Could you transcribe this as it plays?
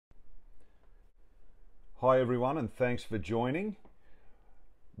Hi everyone, and thanks for joining.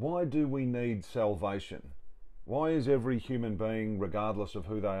 Why do we need salvation? Why is every human being, regardless of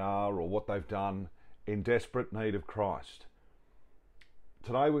who they are or what they've done, in desperate need of Christ?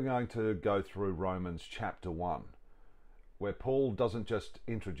 Today we're going to go through Romans chapter 1, where Paul doesn't just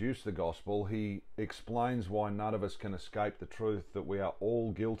introduce the gospel, he explains why none of us can escape the truth that we are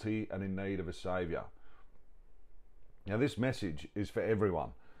all guilty and in need of a saviour. Now this message is for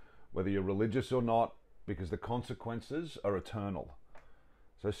everyone, whether you're religious or not, because the consequences are eternal.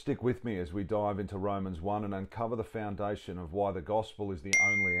 So stick with me as we dive into Romans 1 and uncover the foundation of why the gospel is the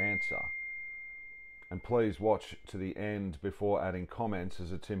only answer. And please watch to the end before adding comments,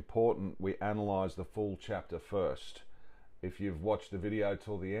 as it's important we analyse the full chapter first. If you've watched the video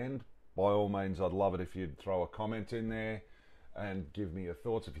till the end, by all means I'd love it if you'd throw a comment in there and give me your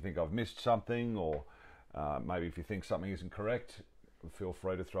thoughts if you think I've missed something, or maybe if you think something isn't correct, feel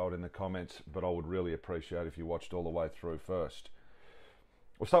free to throw it in the comments, but I would really appreciate if you watched all the way through first.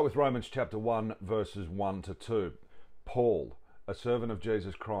 We'll start with Romans chapter 1, verses 1 to 2. Paul, a servant of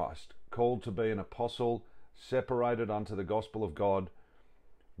Jesus Christ, called to be an apostle, separated unto the gospel of God,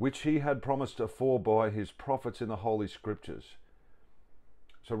 which he had promised afore by his prophets in the Holy Scriptures.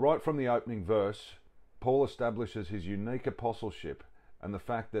 So right from the opening verse, Paul establishes his unique apostleship and the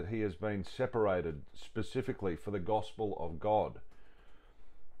fact that he has been separated specifically for the gospel of God.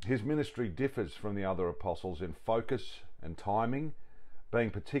 His ministry differs from the other apostles in focus and timing,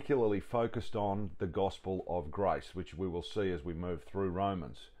 being particularly focused on the gospel of grace, which we will see as we move through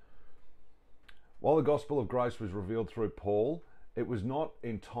Romans. While the gospel of grace was revealed through Paul, it was not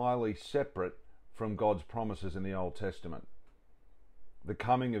entirely separate from God's promises in the Old Testament. The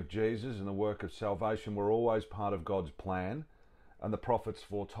coming of Jesus and the work of salvation were always part of God's plan, and the prophets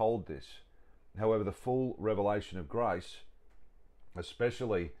foretold this. However, the full revelation of grace,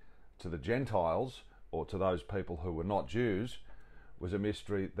 especially to the Gentiles, or to those people who were not Jews, was a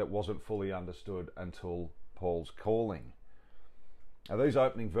mystery that wasn't fully understood until Paul's calling. Now, these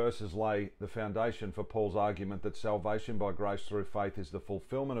opening verses lay the foundation for Paul's argument that salvation by grace through faith is the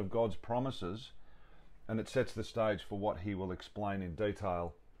fulfillment of God's promises, and it sets the stage for what he will explain in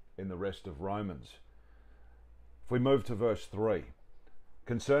detail in the rest of Romans. If we move to verse 3,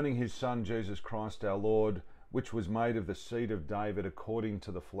 concerning his Son Jesus Christ our Lord, which was made of the seed of David according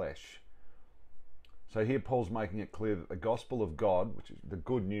to the flesh. So here Paul's making it clear that the gospel of God, which is the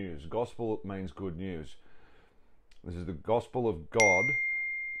good news, gospel means good news. This is the gospel of God,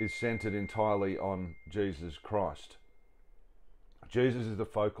 is centered entirely on Jesus Christ. Jesus is the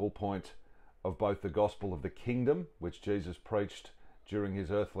focal point of both the gospel of the kingdom, which Jesus preached during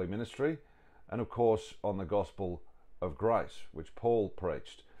his earthly ministry, and of course on the gospel of grace, which Paul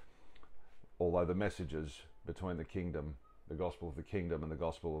preached, although the messages between the kingdom, the gospel of the kingdom and the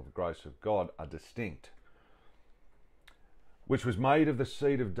gospel of the grace of God are distinct. Which was made of the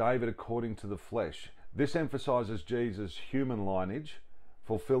seed of David according to the flesh. This emphasizes Jesus' human lineage,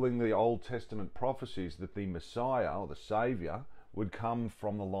 fulfilling the Old Testament prophecies that the Messiah, or the Saviour, would come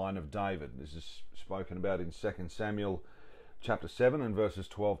from the line of David. This is spoken about in 2 Samuel chapter 7 and verses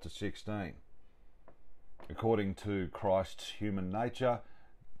 12 to 16. According to Christ's human nature,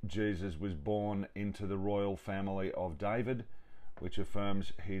 Jesus was born into the royal family of David, which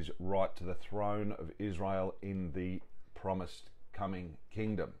affirms his right to the throne of Israel in the promised coming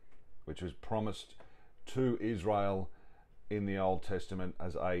kingdom, which was promised to Israel in the Old Testament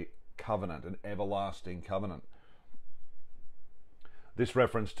as a covenant, an everlasting covenant. This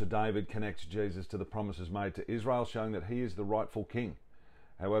reference to David connects Jesus to the promises made to Israel, showing that he is the rightful king.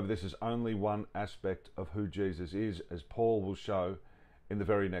 However, this is only one aspect of who Jesus is, as Paul will show in the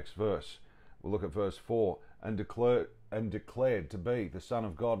very next verse. We'll look at verse 4. And declared to be the Son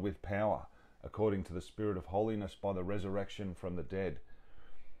of God with power, according to the Spirit of holiness by the resurrection from the dead.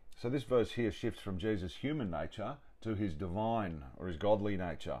 So this verse here shifts from Jesus' human nature to his divine or his godly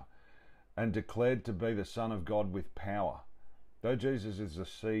nature. And declared to be the Son of God with power. Though Jesus is the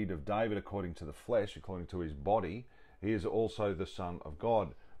seed of David according to the flesh, according to his body, he is also the Son of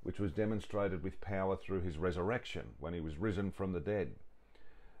God, which was demonstrated with power through his resurrection when he was risen from the dead.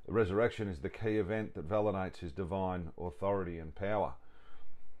 The resurrection is the key event that validates his divine authority and power.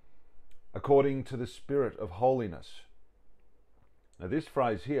 According to the Spirit of holiness. Now this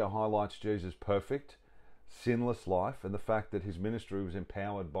phrase here highlights Jesus' perfect, sinless life and the fact that his ministry was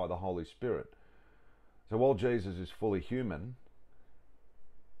empowered by the Holy Spirit. So while Jesus is fully human,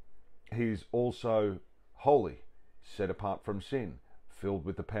 he's also holy, set apart from sin, filled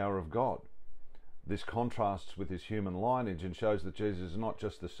with the power of God. This contrasts with his human lineage and shows that Jesus is not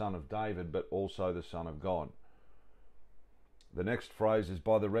just the son of David, but also the Son of God. The next phrase is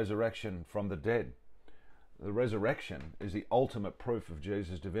by the resurrection from the dead. The resurrection is the ultimate proof of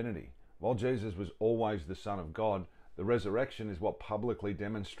Jesus' divinity. While Jesus was always the Son of God, the resurrection is what publicly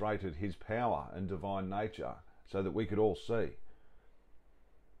demonstrated his power and divine nature so that we could all see.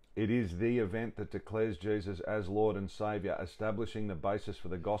 It is the event that declares Jesus as Lord and Saviour, establishing the basis for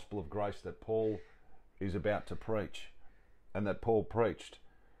the gospel of grace that Paul is about to preach and that Paul preached.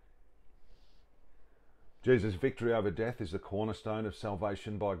 Jesus' victory over death is the cornerstone of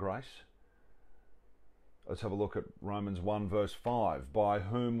salvation by grace. Let's have a look at Romans 1 verse 5. By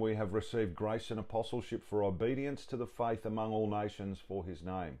whom we have received grace and apostleship for obedience to the faith among all nations for his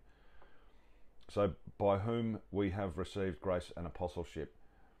name. So by whom we have received grace and apostleship.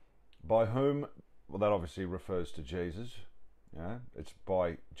 By whom, well, that obviously refers to Jesus. Yeah? It's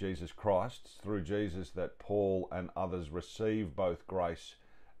by Jesus Christ. It's through Jesus that Paul and others receive both grace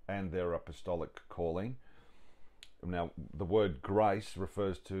and their apostolic calling. Now, the word grace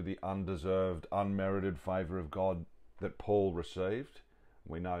refers to the undeserved, unmerited favour of God that Paul received.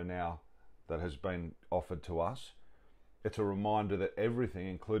 We know now that has been offered to us. It's a reminder that everything,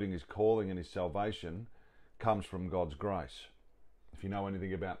 including his calling and his salvation, comes from God's grace. If you know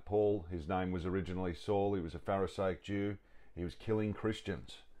anything about Paul, his name was originally Saul. He was a Pharisaic Jew. He was killing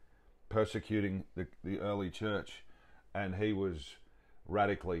Christians, persecuting the early church, and he was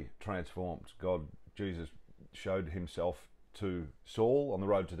radically transformed. Jesus showed himself to Saul on the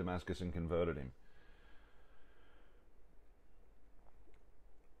road to Damascus and converted him.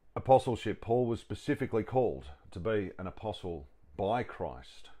 Apostleship. Paul was specifically called to be an apostle by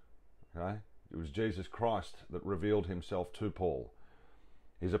Christ. Okay? It was Jesus Christ that revealed himself to Paul.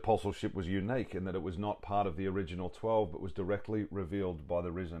 His apostleship was unique in that it was not part of the original 12, but was directly revealed by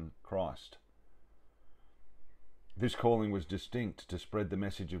the risen Christ. This calling was distinct to spread the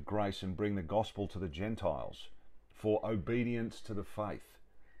message of grace and bring the gospel to the Gentiles for obedience to the faith.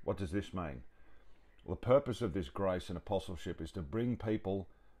 What does this mean? Well, the purpose of this grace and apostleship is to bring people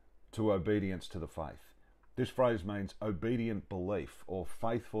to obedience to the faith. This phrase means obedient belief or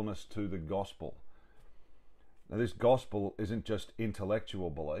faithfulness to the gospel. Now, this gospel isn't just intellectual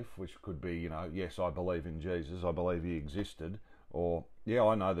belief, which could be, yes, I believe in Jesus, I believe he existed, or, yeah,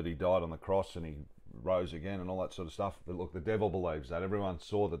 I know that he died on the cross and he rose again and all that sort of stuff. But look, the devil believes that. Everyone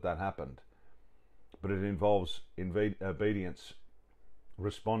saw that happened. But it involves obedience,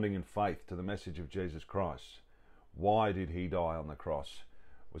 responding in faith to the message of Jesus Christ. Why did he die on the cross?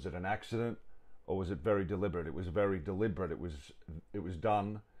 Was it an accident or was it very deliberate? It was very deliberate. It was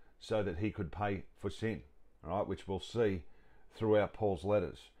done so that he could pay for sin. All right, which we'll see throughout Paul's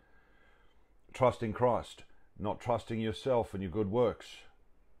letters. Trusting Christ, not trusting yourself and your good works.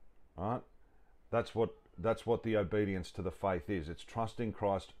 All right, that's what the obedience to the faith is. It's trusting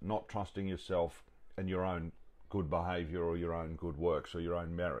Christ, not trusting yourself and your own good behaviour or your own good works or your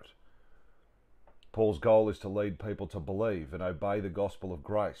own merit. Paul's goal is to lead people to believe and obey the gospel of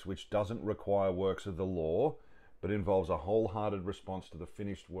grace, which doesn't require works of the law, but involves a wholehearted response to the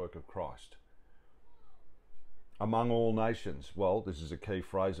finished work of Christ. Among all nations. Well, this is a key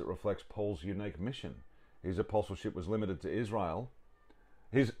phrase that reflects Paul's unique mission. His apostleship was limited to Israel.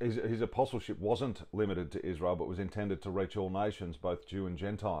 His apostleship wasn't limited to Israel, but was intended to reach all nations, both Jew and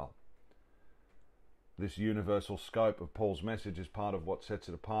Gentile. This universal scope of Paul's message is part of what sets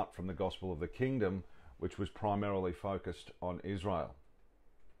it apart from the gospel of the kingdom, which was primarily focused on Israel.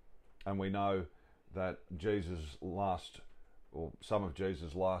 And we know that some of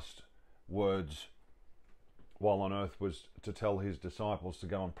Jesus' last words while on earth was to tell his disciples to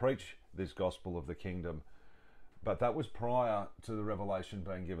go and preach this gospel of the kingdom. But that was prior to the revelation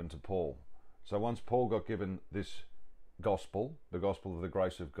being given to Paul. So once Paul got given this gospel, the gospel of the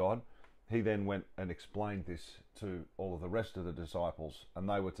grace of God, he then went and explained this to all of the rest of the disciples, and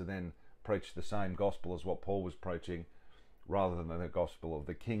they were to then preach the same gospel as what Paul was preaching, rather than the gospel of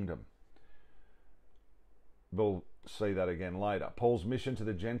the kingdom. We'll see that again later. Paul's mission to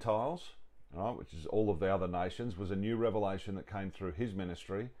the Gentiles, which is all of the other nations, was a new revelation that came through his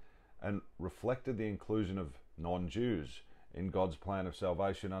ministry and reflected the inclusion of non-Jews in God's plan of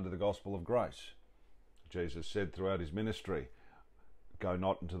salvation under the gospel of grace. Jesus said throughout his ministry, "Go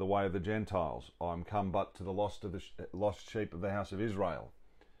not into the way of the Gentiles. I am come but to the lost sheep of the house of Israel."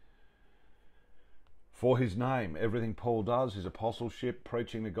 For his name, everything Paul does, his apostleship,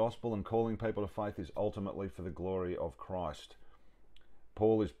 preaching the gospel and calling people to faith, is ultimately for the glory of Christ.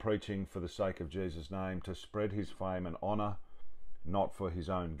 Paul is preaching for the sake of Jesus' name, to spread his fame and honour, not for his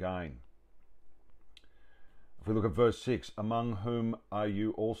own gain. If we look at verse 6, among whom are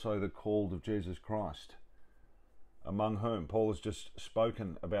you also the called of Jesus Christ? Among whom? Paul has just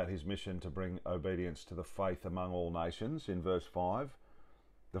spoken about his mission to bring obedience to the faith among all nations in verse 5.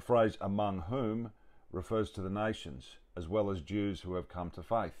 The phrase among whom refers to the nations, as well as Jews who have come to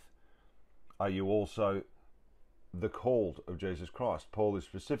faith. Are you also the called of Jesus Christ? Paul is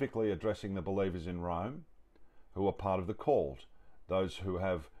specifically addressing the believers in Rome who are part of the called, those who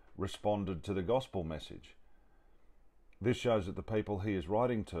have responded to the gospel message. This shows that the people he is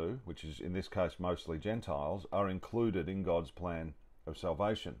writing to, which is in this case mostly Gentiles, are included in God's plan of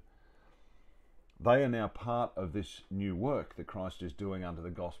salvation. They are now part of this new work that Christ is doing under the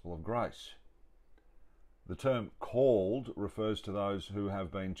gospel of grace. The term called refers to those who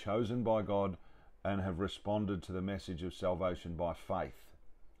have been chosen by God and have responded to the message of salvation by faith.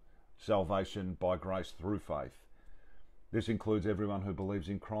 Salvation by grace through faith. This includes everyone who believes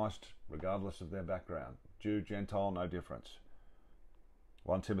in Christ, regardless of their background. Jew, Gentile, no difference.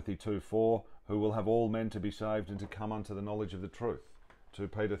 1 Timothy 2:4, who will have all men to be saved and to come unto the knowledge of the truth. 2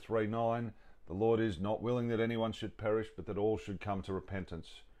 Peter 3:9, the Lord is not willing that anyone should perish, but that all should come to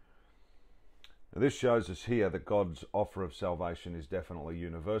repentance. Now, this shows us here that God's offer of salvation is definitely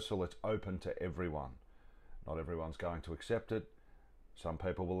universal. It's open to everyone. Not everyone's going to accept it. Some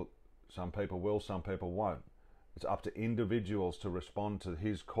people will, some people won't. It's up to individuals to respond to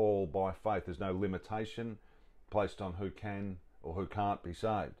his call by faith. There's no limitation placed on who can or who can't be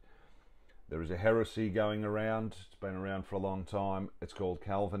saved. There is a heresy going around. It's been around for a long time. It's called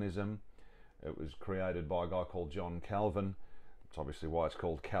Calvinism. It was created by a guy called John Calvin. It's obviously why it's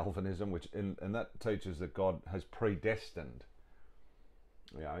called Calvinism, and that teaches that God has predestined.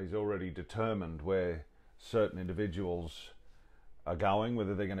 He's already determined where certain individuals are going,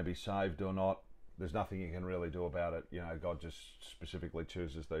 whether they're going to be saved or not. There's nothing you can really do about it. God just specifically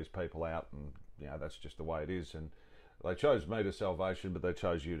chooses these people out, and that's just the way it is. And they chose me to salvation, but they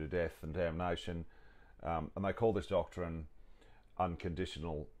chose you to death and damnation. And they call this doctrine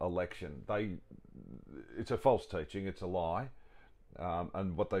unconditional election. It's a false teaching. It's a lie.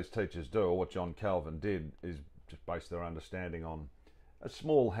 And what those teachers do, or what John Calvin did, is just base their understanding on a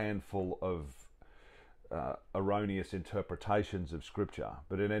small handful of erroneous interpretations of Scripture.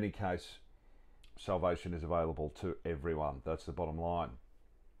 But in any case, salvation is available to everyone. That's the bottom line.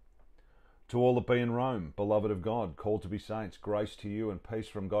 To all that be in Rome, beloved of God, called to be saints, grace to you and peace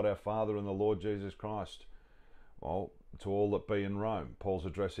from God our Father and the Lord Jesus Christ. Well, to all that be in Rome. Paul's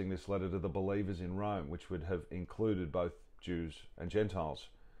addressing this letter to the believers in Rome, which would have included both Jews and Gentiles.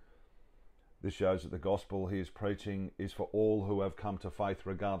 This shows that the gospel he is preaching is for all who have come to faith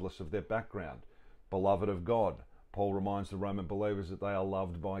regardless of their background. Beloved of God. Paul reminds the Roman believers that they are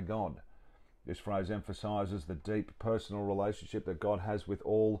loved by God. This phrase emphasizes the deep personal relationship that God has with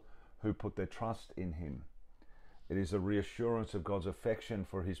all who put their trust in him. It is a reassurance of God's affection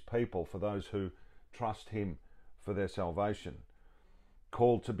for his people, for those who trust him for their salvation.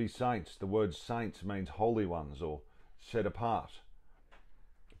 Called to be saints. The word saints means holy ones or set apart.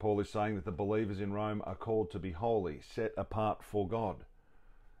 Paul is saying that the believers in Rome are called to be holy, set apart for God.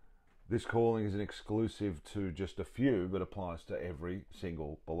 This calling isn't exclusive to just a few, but applies to every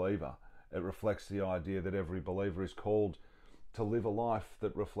single believer. It reflects the idea that every believer is called to live a life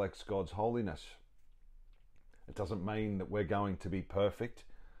that reflects God's holiness. It doesn't mean that we're going to be perfect,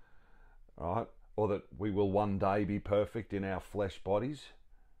 right? Or that we will one day be perfect in our flesh bodies.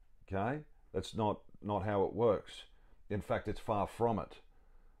 Okay? That's not how it works. In fact, it's far from it.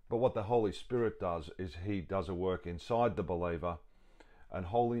 But what the Holy Spirit does is he does a work inside the believer, and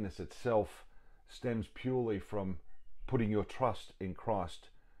holiness itself stems purely from putting your trust in Christ,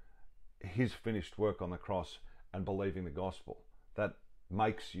 his finished work on the cross, and believing the gospel. That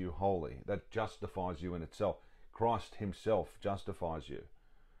makes you holy. That justifies you in itself. Christ himself justifies you.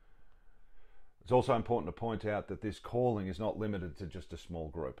 It's also important to point out that this calling is not limited to just a small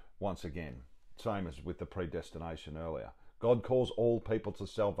group. Once again, same as with the predestination earlier. God calls all people to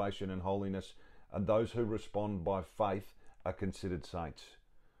salvation and holiness, and those who respond by faith are considered saints.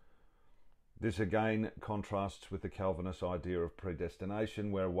 This again contrasts with the Calvinist idea of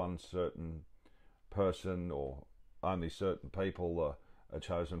predestination, where one certain person or only certain people are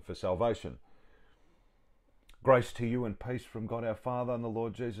chosen for salvation. Grace to you and peace from God our Father and the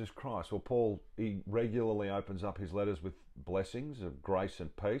Lord Jesus Christ. Well, Paul, he regularly opens up his letters with blessings of grace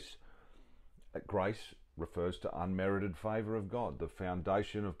and peace. Grace refers to unmerited favour of God, the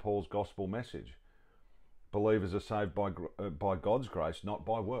foundation of Paul's gospel message. Believers are saved by God's grace, not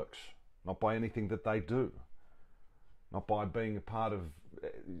by works, not by anything that they do, not by being a part of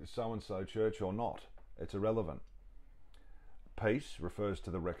so-and-so church or not. It's irrelevant. Peace refers to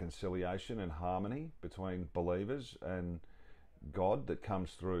the reconciliation and harmony between believers and God that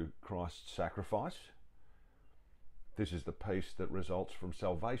comes through Christ's sacrifice. This is the peace that results from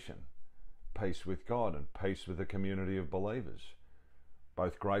salvation, peace with God and peace with the community of believers.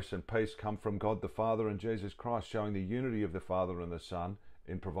 Both grace and peace come from God the Father and Jesus Christ, showing the unity of the Father and the Son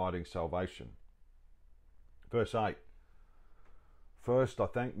in providing salvation. Verse 8. First, I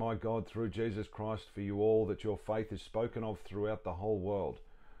thank my God through Jesus Christ for you all, that your faith is spoken of throughout the whole world.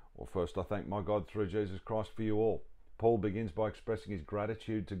 Or first, I thank my God through Jesus Christ for you all. Paul begins by expressing his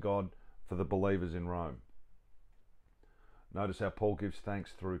gratitude to God for the believers in Rome. Notice how Paul gives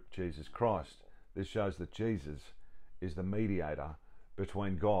thanks through Jesus Christ. This shows that Jesus is the mediator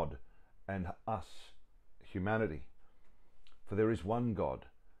between God and us, humanity. For there is one God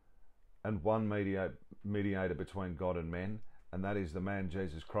and one mediator between God and men, and that is the man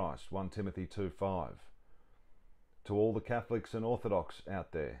Jesus Christ. 1 Timothy 2:5. To all the Catholics and Orthodox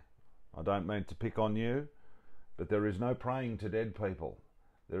out there, I don't mean to pick on you, but there is no praying to dead people.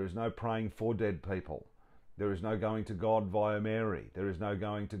 There is no praying for dead people. There is no going to God via Mary. There is no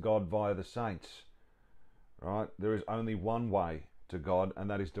going to God via the saints. Right? There is only one way to God, and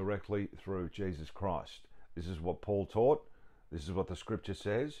that is directly through Jesus Christ. This is what Paul taught. This is what the scripture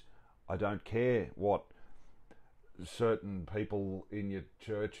says. I don't care what certain people in your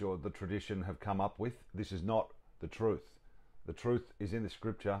church or the tradition have come up with. This is not the truth. The truth is in the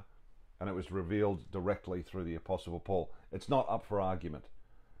scripture, and it was revealed directly through the Apostle Paul. It's not up for argument.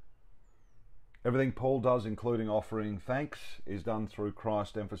 Everything Paul does, including offering thanks, is done through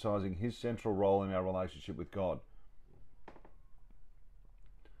Christ, emphasizing his central role in our relationship with God.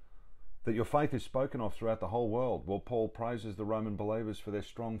 That your faith is spoken of throughout the whole world. Well, Paul praises the Roman believers for their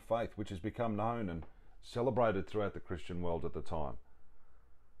strong faith, which has become known and celebrated throughout the Christian world at the time.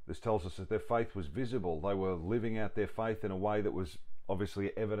 This tells us that their faith was visible. They were living out their faith in a way that was obviously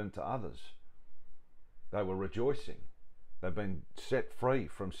evident to others. They were rejoicing. They've been set free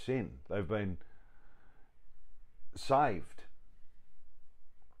from sin. They've been saved.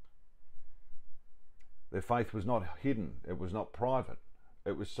 Their faith was not hidden. It was not private.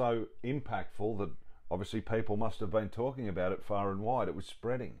 It was so impactful that obviously people must have been talking about it far and wide. It was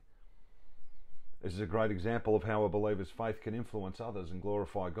spreading. This is a great example of how a believer's faith can influence others and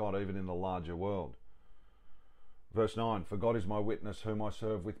glorify God even in the larger world. Verse 9, for God is my witness, whom I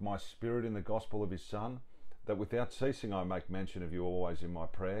serve with my spirit in the gospel of his Son, that without ceasing I make mention of you always in my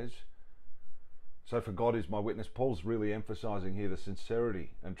prayers. So for God is my witness, Paul's really emphasizing here the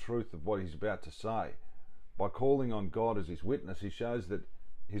sincerity and truth of what he's about to say. By calling on God as his witness, he shows that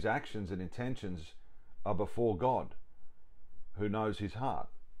his actions and intentions are before God, who knows his heart.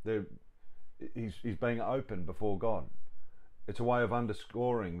 He's being open before God. It's a way of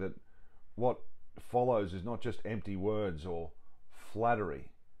underscoring that what follows is not just empty words or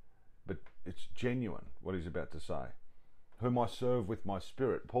flattery, but it's genuine, what he's about to say. Whom I serve with my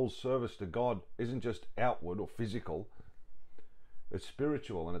spirit. Paul's service to God isn't just outward or physical, it's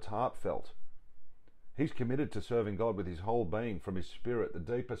spiritual and it's heartfelt. He's committed to serving God with his whole being, from his spirit, the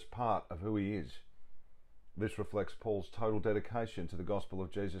deepest part of who he is. This reflects Paul's total dedication to the gospel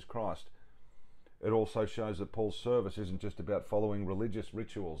of Jesus Christ. It also shows that Paul's service isn't just about following religious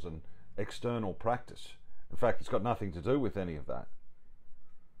rituals and external practice. In fact, it's got nothing to do with any of that.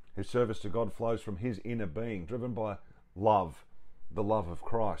 His service to God flows from his inner being, driven by love, the love of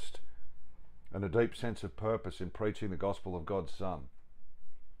Christ, and a deep sense of purpose in preaching the gospel of God's Son.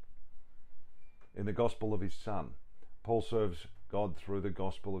 In the gospel of his Son, Paul serves God through the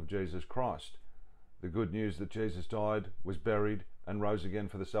gospel of Jesus Christ. The good news that Jesus died, was buried, and rose again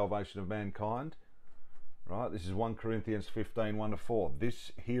for the salvation of mankind. Right? This is 1 Corinthians 15, 1-4.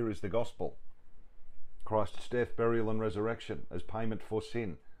 This here is the gospel. Christ's death, burial, and resurrection as payment for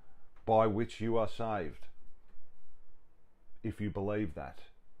sin, by which you are saved. If you believe that,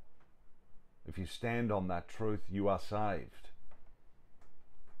 if you stand on that truth, you are saved.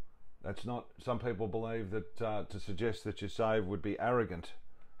 That's not, some people believe that to suggest that you're saved would be arrogant.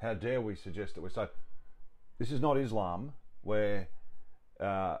 How dare we suggest that we're saved? This is not Islam, where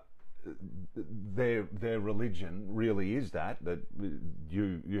their religion really is that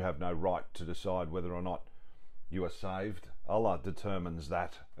you have no right to decide whether or not you are saved. Allah determines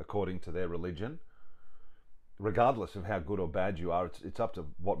that according to their religion. Regardless of how good or bad you are, it's up to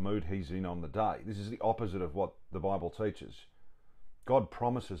what mood he's in on the day. This is the opposite of what the Bible teaches. God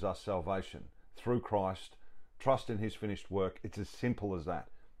promises us salvation through Christ. Trust in his finished work. It's as simple as that.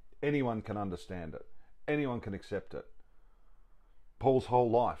 Anyone can understand it. Anyone can accept it. Paul's whole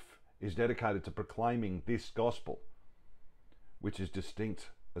life is dedicated to proclaiming this gospel, which is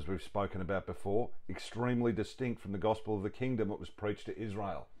distinct, as we've spoken about before, extremely distinct from the gospel of the kingdom that was preached to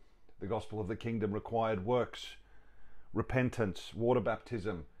Israel. The gospel of the kingdom required works, repentance, water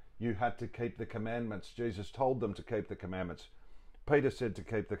baptism. You had to keep the commandments. Jesus told them to keep the commandments. Peter said to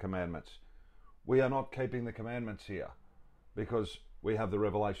keep the commandments. We are not keeping the commandments here because we have the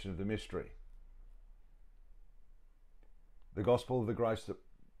revelation of the mystery. The gospel of the grace that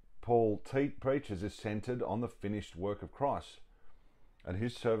Paul preaches is centered on the finished work of Christ, and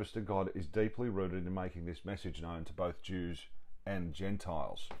his service to God is deeply rooted in making this message known to both Jews and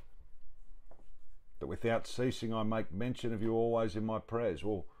Gentiles. That without ceasing I make mention of you always in my prayers.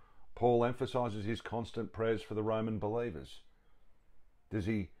 Well, Paul emphasizes his constant prayers for the Roman believers. Does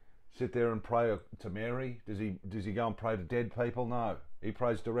he sit there and pray to Mary? Does he go and pray to dead people? No, he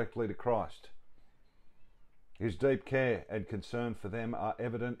prays directly to Christ. His deep care and concern for them are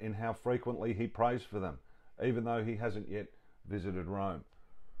evident in how frequently he prays for them, even though he hasn't yet visited Rome.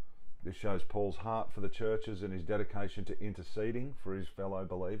 This shows Paul's heart for the churches and his dedication to interceding for his fellow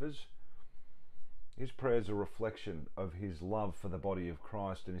believers. His prayers are a reflection of his love for the body of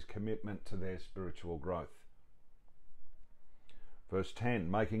Christ and his commitment to their spiritual growth. Verse 10,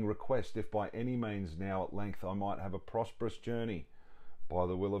 making request, if by any means now at length I might have a prosperous journey by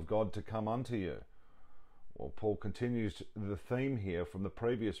the will of God to come unto you. Well, Paul continues the theme here from the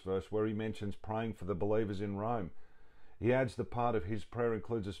previous verse where he mentions praying for the believers in Rome. He adds the part of his prayer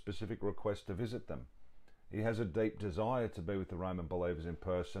includes a specific request to visit them. He has a deep desire to be with the Roman believers in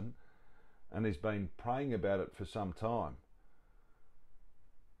person, and he's been praying about it for some time.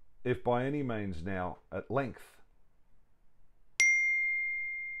 If by any means now at length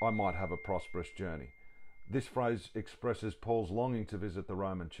I might have a prosperous journey. This phrase expresses Paul's longing to visit the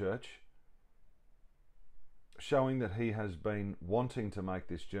Roman church, showing that he has been wanting to make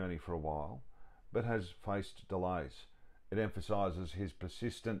this journey for a while, but has faced delays. It emphasizes his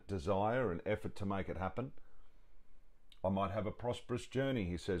persistent desire and effort to make it happen. I might have a prosperous journey,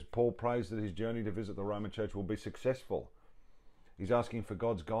 he says. Paul prays that his journey to visit the Roman church will be successful. He's asking for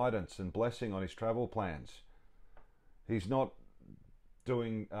God's guidance and blessing on his travel plans. He's not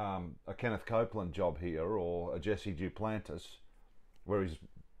doing a Kenneth Copeland job here or a Jesse Duplantis, where he's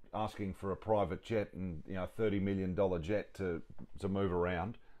asking for a private jet and $30 million jet to move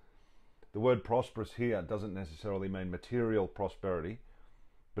around. The word prosperous here doesn't necessarily mean material prosperity,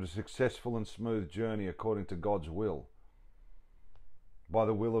 but a successful and smooth journey according to God's will. By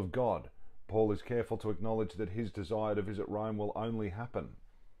the will of God, Paul is careful to acknowledge that his desire to visit Rome will only happen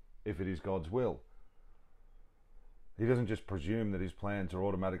if it is God's will. He doesn't just presume that his plans are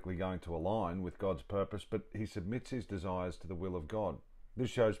automatically going to align with God's purpose, but he submits his desires to the will of God. This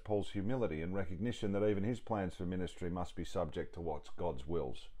shows Paul's humility and recognition that even his plans for ministry must be subject to what's God's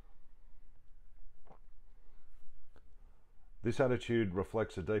wills. This attitude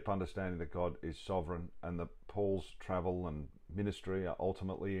reflects a deep understanding that God is sovereign and that Paul's travel and ministry are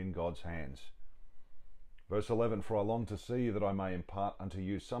ultimately in God's hands. Verse 11, for I long to see you that I may impart unto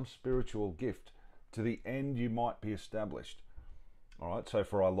you some spiritual gift to the end you might be established. All right, so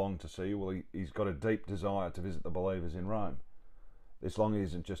for I long to see you, well, he's got a deep desire to visit the believers in Rome. This longing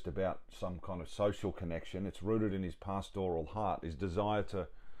isn't just about some kind of social connection. It's rooted in his pastoral heart, his desire to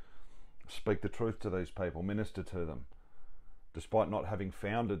speak the truth to these people, minister to them. Despite not having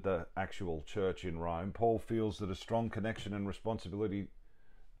founded the actual church in Rome, Paul feels that a strong connection and responsibility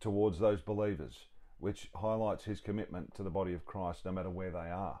towards those believers, which highlights his commitment to the body of Christ no matter where they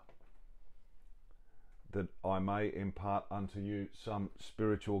are. That I may impart unto you some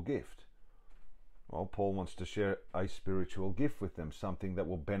spiritual gift. Well, Paul wants to share a spiritual gift with them, something that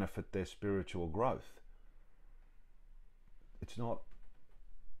will benefit their spiritual growth. It's not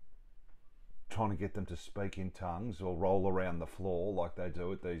trying to get them to speak in tongues or roll around the floor like they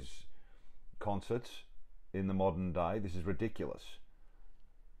do at these concerts in the modern day. This is ridiculous.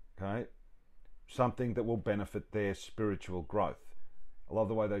 Okay? Something that will benefit their spiritual growth. I love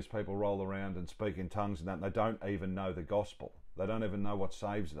the way these people roll around and speak in tongues and that, and they don't even know the gospel. They don't even know what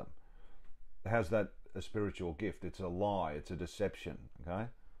saves them. How's that a spiritual gift? It's a lie. It's a deception. Okay?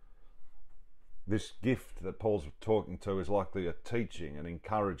 This gift that Paul's talking to is likely a teaching, an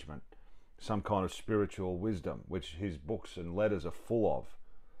encouragement, some kind of spiritual wisdom, which his books and letters are full of,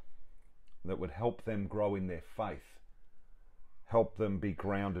 that would help them grow in their faith, help them be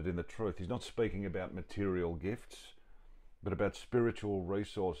grounded in the truth. He's not speaking about material gifts, but about spiritual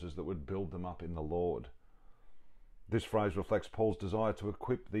resources that would build them up in the Lord. This phrase reflects Paul's desire to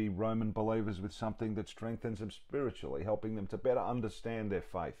equip the Roman believers with something that strengthens them spiritually, helping them to better understand their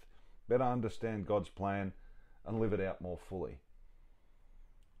faith, better understand God's plan, and live it out more fully.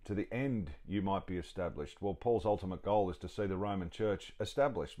 To the end you might be established. Well, Paul's ultimate goal is to see the Roman church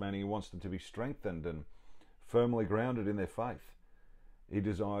established, meaning he wants them to be strengthened and firmly grounded in their faith. He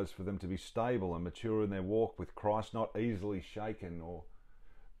desires for them to be stable and mature in their walk with Christ, not easily shaken or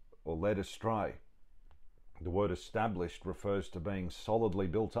led astray. The word established refers to being solidly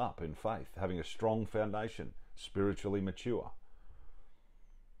built up in faith, having a strong foundation, spiritually mature.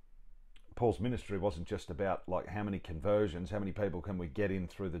 Paul's ministry wasn't just about like how many conversions, how many people can we get in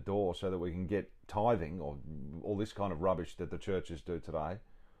through the door so that we can get tithing or all this kind of rubbish that the churches do today.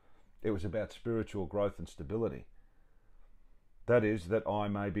 It was about spiritual growth and stability. That is, that I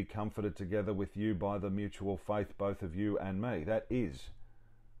may be comforted together with you by the mutual faith, both of you and me. That is,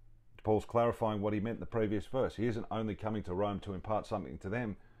 Paul's clarifying what he meant in the previous verse. He isn't only coming to Rome to impart something to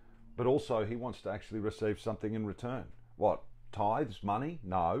them, but also he wants to actually receive something in return. What? Tithes? Money?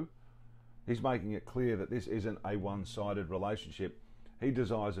 No. He's making it clear that this isn't a one-sided relationship. He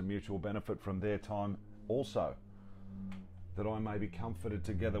desires a mutual benefit from their time also, that I may be comforted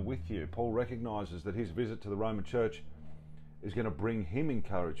together with you. Paul recognises that his visit to the Roman church is going to bring him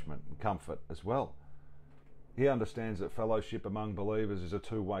encouragement and comfort as well. He understands that fellowship among believers is a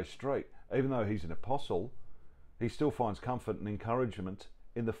two-way street. Even though he's an apostle, he still finds comfort and encouragement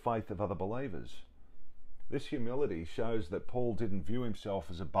in the faith of other believers. This humility shows that Paul didn't view himself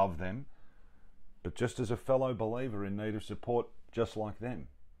as above them, but just as a fellow believer in need of support just like them.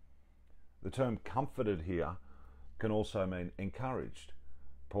 The term comforted here can also mean encouraged.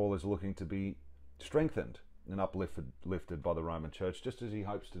 Paul is looking to be strengthened and uplifted by the Roman church, just as he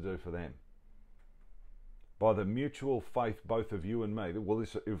hopes to do for them. By the mutual faith, both of you and me. Well,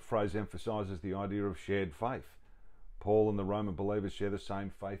 this phrase emphasises the idea of shared faith. Paul and the Roman believers share the same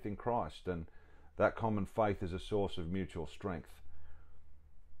faith in Christ, and that common faith is a source of mutual strength.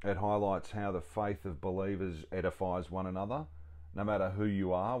 It highlights how the faith of believers edifies one another, no matter who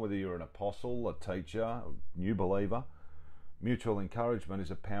you are, whether you're an apostle, a teacher, a new believer. Mutual encouragement is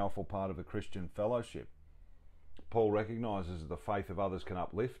a powerful part of the Christian fellowship. Paul recognises that the faith of others can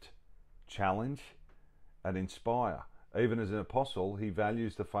uplift, challenge, and inspire. Even as an apostle, he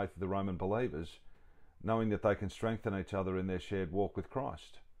values the faith of the Roman believers, knowing that they can strengthen each other in their shared walk with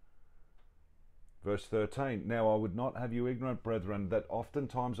Christ. Verse 13, now I would not have you ignorant, brethren, that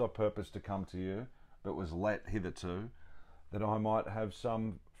oftentimes I purposed to come to you, but was let hitherto, that I might have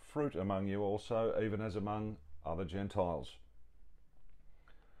some fruit among you also, even as among other Gentiles.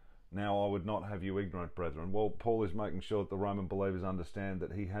 Now I would not have you ignorant, brethren. Well, Paul is making sure that the Roman believers understand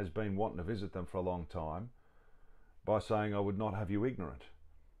that he has been wanting to visit them for a long time by saying, I would not have you ignorant.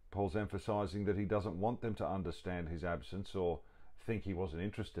 Paul's emphasising that he doesn't want them to understand his absence or think he wasn't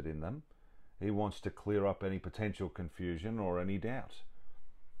interested in them. He wants to clear up any potential confusion or any doubt.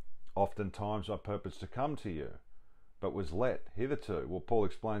 Oftentimes I purposed to come to you, but was let hitherto. Well, Paul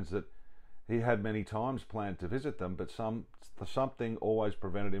explains that he had many times planned to visit them, but something always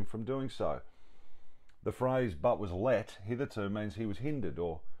prevented him from doing so. The phrase, but was let hitherto, means he was hindered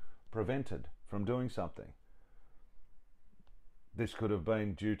or prevented from doing something. This could have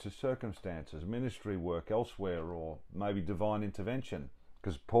been due to circumstances, ministry work elsewhere, or maybe divine intervention,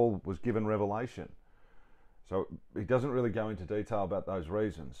 because Paul was given revelation. So he doesn't really go into detail about those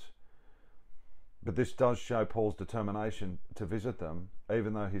reasons. But this does show Paul's determination to visit them,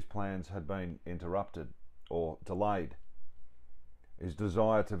 even though his plans had been interrupted or delayed. His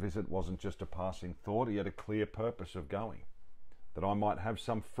desire to visit wasn't just a passing thought, he had a clear purpose of going, that I might have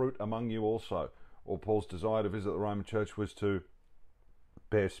some fruit among you also. Or Paul's desire to visit the Roman church was to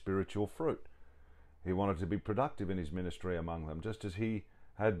bear spiritual fruit. He wanted to be productive in his ministry among them, just as he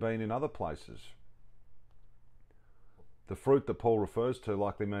had been in other places. The fruit that Paul refers to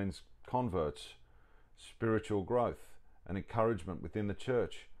likely means converts, spiritual growth, and encouragement within the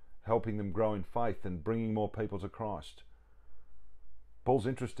church, helping them grow in faith and bringing more people to Christ. Paul's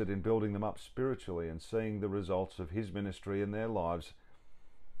interested in building them up spiritually and seeing the results of his ministry in their lives,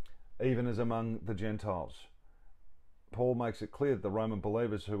 even as among the Gentiles. Paul makes it clear that the Roman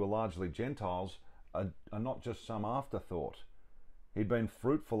believers, who were largely Gentiles, are not just some afterthought. He'd been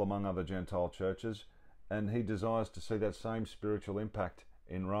fruitful among other Gentile churches, and he desires to see that same spiritual impact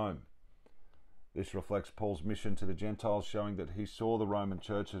in Rome. This reflects Paul's mission to the Gentiles, showing that he saw the Roman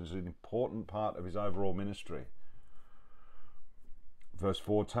church as an important part of his overall ministry. Verse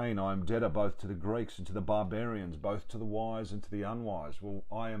 14, I am debtor both to the Greeks and to the barbarians, both to the wise and to the unwise. Well,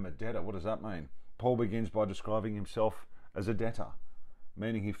 I am a debtor. What does that mean? Paul begins by describing himself as a debtor,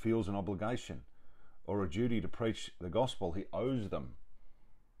 meaning he feels an obligation or a duty to preach the gospel. He owes them.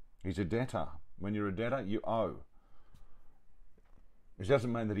 He's a debtor. When you're a debtor, you owe. This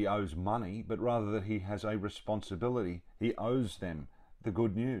doesn't mean that he owes money, but rather that he has a responsibility. He owes them the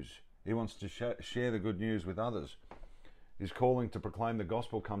good news. He wants to share the good news with others. His calling to proclaim the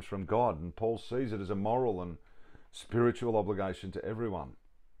gospel comes from God, and Paul sees it as a moral and spiritual obligation to everyone,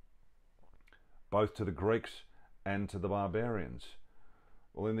 both to the Greeks and to the barbarians.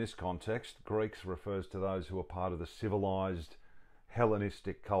 Well, in this context, Greeks refers to those who are part of the civilized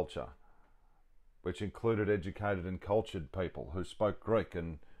Hellenistic culture, which included educated and cultured people who spoke Greek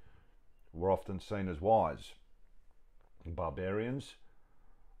and were often seen as wise. Barbarians,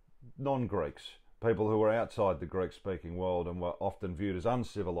 non-Greeks, people who were outside the Greek-speaking world and were often viewed as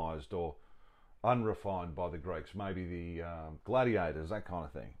uncivilized or unrefined by the Greeks, maybe the gladiators, that kind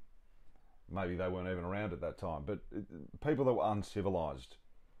of thing. Maybe they weren't even around at that time, but people that were uncivilized.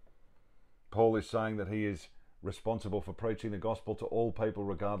 Paul is saying that he is responsible for preaching the gospel to all people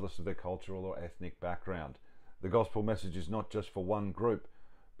regardless of their cultural or ethnic background. The gospel message is not just for one group,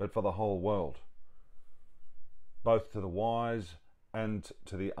 but for the whole world, both to the wise and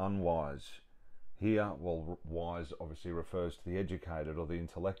to the unwise. Here, well, wise obviously refers to the educated or the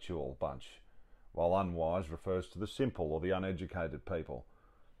intellectual bunch, while unwise refers to the simple or the uneducated people.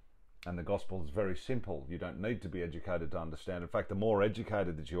 And the gospel is very simple. You don't need to be educated to understand. In fact, the more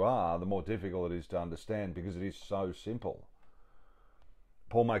educated that you are, the more difficult it is to understand because it is so simple.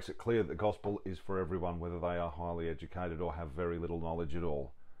 Paul makes it clear that the gospel is for everyone, whether they are highly educated or have very little knowledge at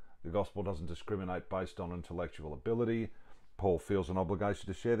all. The gospel doesn't discriminate based on intellectual ability. Paul feels an obligation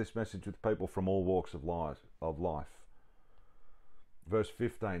to share this message with people from all walks of life. Verse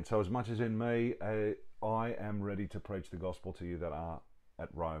 15, so as much as in me, I am ready to preach the gospel to you that are at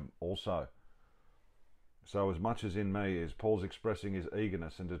Rome also. So as much as in me is Paul's expressing his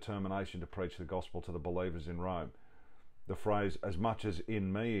eagerness and determination to preach the gospel to the believers in Rome. The phrase as much as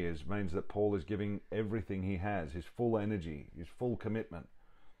in me is means that Paul is giving everything he has, his full energy, his full commitment.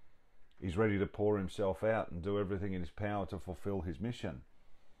 He's ready to pour himself out and do everything in his power to fulfill his mission.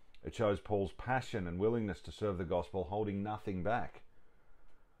 It shows Paul's passion and willingness to serve the gospel, holding nothing back.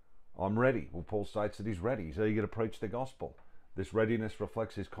 I'm ready. Well, Paul states that he's ready. He's eager to preach the gospel. This readiness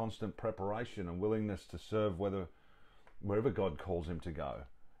reflects his constant preparation and willingness to serve wherever God calls him to go.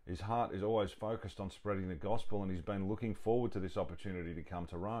 His heart is always focused on spreading the gospel, and he's been looking forward to this opportunity to come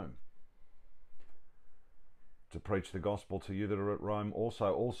to Rome, to preach the gospel to you that are at Rome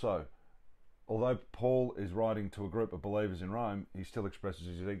also. Although Paul is writing to a group of believers in Rome, he still expresses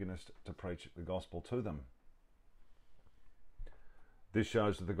his eagerness to preach the gospel to them. This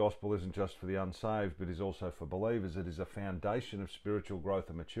shows that the gospel isn't just for the unsaved, but is also for believers. It is a foundation of spiritual growth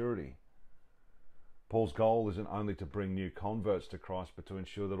and maturity. Paul's goal isn't only to bring new converts to Christ, but to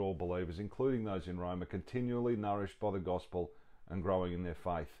ensure that all believers, including those in Rome, are continually nourished by the gospel and growing in their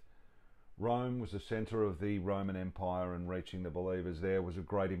faith. Rome was the centre of the Roman Empire, and reaching the believers there was of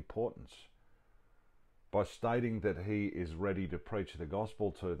great importance. By stating that he is ready to preach the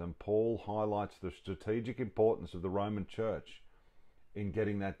gospel to them, Paul highlights the strategic importance of the Roman church in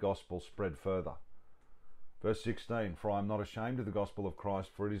getting that gospel spread further. Verse 16, for I am not ashamed of the gospel of Christ,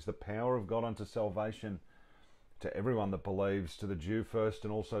 for it is the power of God unto salvation to everyone that believes, to the Jew first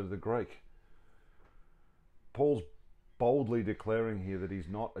and also to the Greek. Paul's boldly declaring here that he's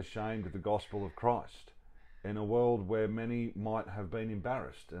not ashamed of the gospel of Christ. In a world where many might have been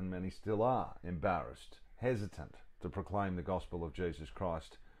embarrassed, and many still are embarrassed, hesitant to proclaim the gospel of Jesus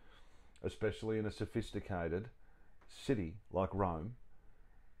Christ, especially in a sophisticated city like Rome,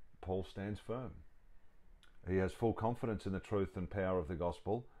 Paul stands firm. He has full confidence in the truth and power of the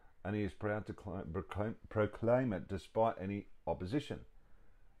gospel, and he is proud to proclaim it despite any opposition,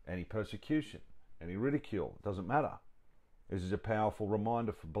 any persecution, any ridicule. It doesn't matter. This is a powerful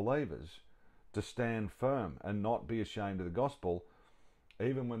reminder for believers to stand firm and not be ashamed of the gospel,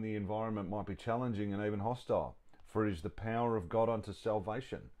 even when the environment might be challenging and even hostile, for it is the power of God unto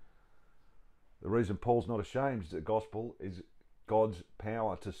salvation. The reason Paul's not ashamed is that the gospel is God's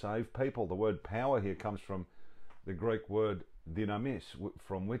power to save people. The word power here comes from the Greek word dynamis,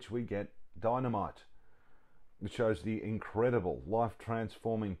 from which we get dynamite. It shows the incredible,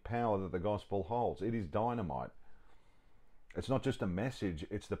 life-transforming power that the gospel holds. It is dynamite. It's not just a message,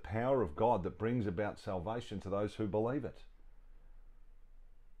 it's the power of God that brings about salvation to those who believe it.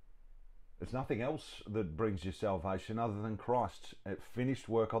 It's nothing else that brings you salvation other than Christ's finished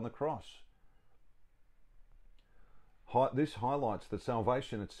work on the cross. This highlights that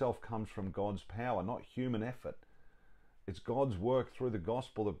salvation itself comes from God's power, not human effort. It's God's work through the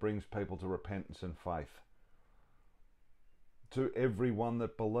gospel that brings people to repentance and faith. To everyone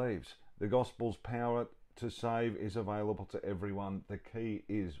that believes, the gospel's power to save is available to everyone. The key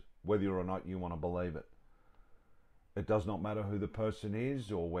is whether or not you want to believe it. It does not matter who the person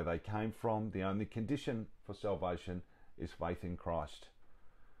is or where they came from. The only condition for salvation is faith in Christ.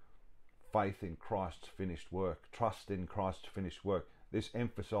 Faith in Christ's finished work. Trust in Christ's finished work. This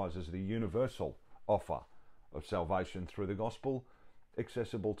emphasizes the universal offer of salvation through the gospel,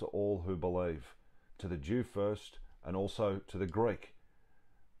 accessible to all who believe, to the Jew first and also to the Greek.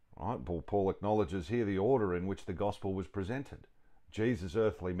 Right? Paul acknowledges here the order in which the gospel was presented. Jesus'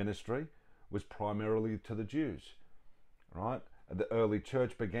 earthly ministry was primarily to the Jews, right? The early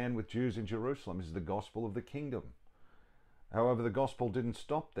church began with Jews in Jerusalem. This is the gospel of the kingdom. However, the gospel didn't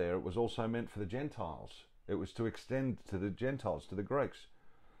stop there. It was also meant for the Gentiles. It was to extend to the Gentiles, to the Greeks.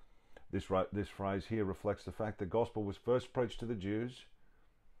 This phrase here reflects the fact the gospel was first preached to the Jews,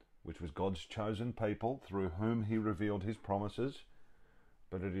 which was God's chosen people through whom he revealed his promises,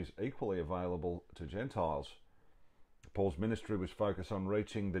 but it is equally available to Gentiles. Paul's ministry was focused on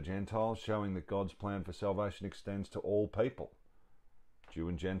reaching the Gentiles, showing that God's plan for salvation extends to all people, Jew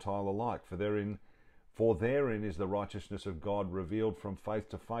and Gentile alike. For therein is the righteousness of God revealed from faith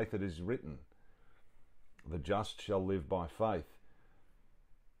to faith. It is written, the just shall live by faith.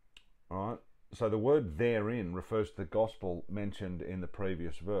 All right. So the word therein refers to the gospel mentioned in the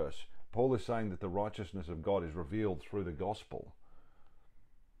previous verse. Paul is saying that the righteousness of God is revealed through the gospel.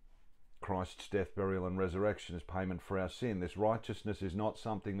 Christ's death, burial and resurrection is payment for our sin. This righteousness is not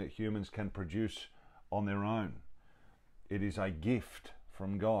something that humans can produce on their own. It is a gift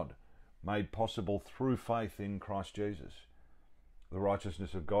from God, made possible through faith in Christ Jesus. The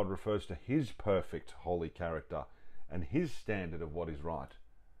righteousness of God refers to his perfect holy character and his standard of what is right.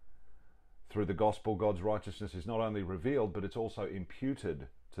 Through the gospel, God's righteousness is not only revealed, but it's also imputed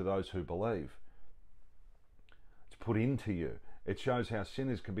to those who believe. It's put into you. It shows how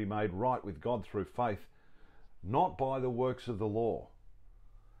sinners can be made right with God through faith, not by the works of the law.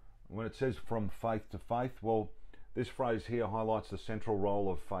 When it says from faith to faith, well, this phrase here highlights the central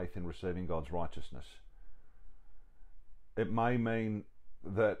role of faith in receiving God's righteousness. It may mean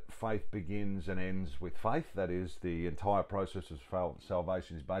that faith begins and ends with faith. That is, the entire process of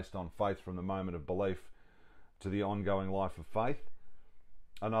salvation is based on faith from the moment of belief to the ongoing life of faith.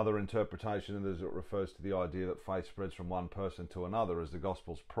 Another interpretation is it refers to the idea that faith spreads from one person to another as the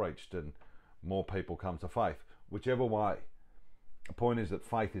gospel's preached and more people come to faith. Whichever way, the point is that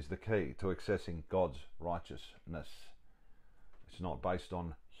faith is the key to accessing God's righteousness. It's not based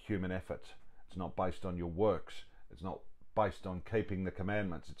on human effort. It's not based on your works. It's not based on keeping the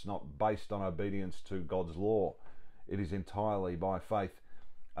commandments. It's not based on obedience to God's law. It is entirely by faith,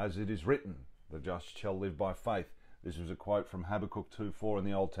 as it is written, the just shall live by faith. This was a quote from Habakkuk 2:4 in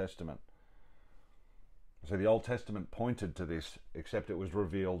the Old Testament. So the Old Testament pointed to this, except it was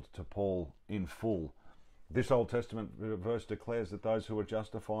revealed to Paul in full. This Old Testament verse declares that those who are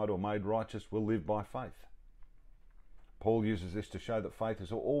justified or made righteous will live by faith. Paul uses this to show that faith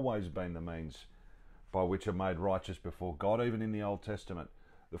has always been the means by which are made righteous before God, even in the Old Testament.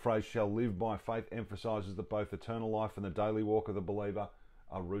 The phrase shall live by faith emphasizes that both eternal life and the daily walk of the believer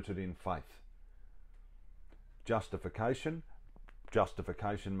are rooted in faith. Justification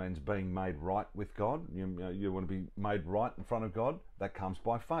means being made right with God. You want to be made right in front of God. That comes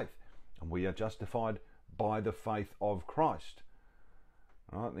by faith. And we are justified by the faith of Christ.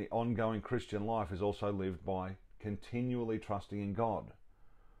 All right? The ongoing Christian life is also lived by continually trusting in God.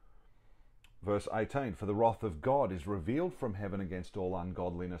 Verse 18, for the wrath of God is revealed from heaven against all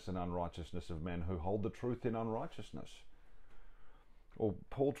ungodliness and unrighteousness of men who hold the truth in unrighteousness. Well,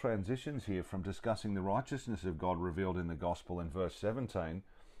 Paul transitions here from discussing the righteousness of God revealed in the gospel in verse 17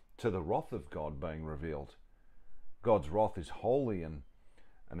 to the wrath of God being revealed. God's wrath is holy and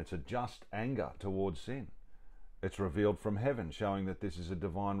it's a just anger towards sin. It's revealed from heaven, showing that this is a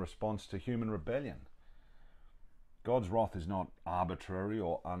divine response to human rebellion. God's wrath is not arbitrary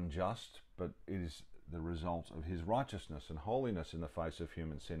or unjust, but it is the result of his righteousness and holiness in the face of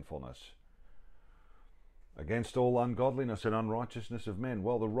human sinfulness. Against all ungodliness and unrighteousness of men,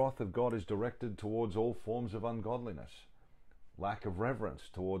 well, the wrath of God is directed towards all forms of ungodliness, lack of reverence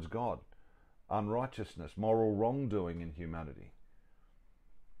towards God, unrighteousness, moral wrongdoing in humanity.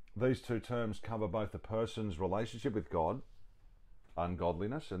 These two terms cover both a person's relationship with God,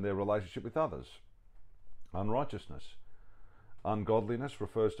 ungodliness, and their relationship with others, unrighteousness. Ungodliness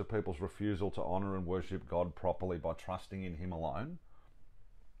refers to people's refusal to honour and worship God properly by trusting in him alone,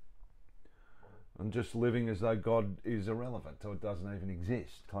 and just living as though God is irrelevant or it doesn't even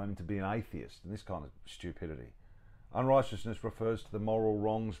exist, claiming to be an atheist, and this kind of stupidity. Unrighteousness refers to the moral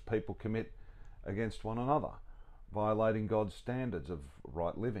wrongs people commit against one another, violating God's standards of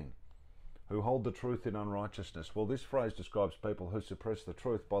right living, who hold the truth in unrighteousness. Well, this phrase describes people who suppress the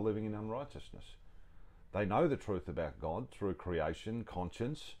truth by living in unrighteousness. They know the truth about God through creation,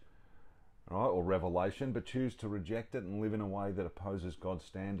 conscience, right, or revelation, but choose to reject it and live in a way that opposes God's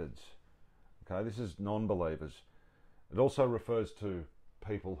standards. Okay, this is non-believers. It also refers to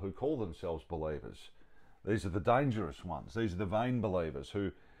people who call themselves believers. These are the dangerous ones. These are the vain believers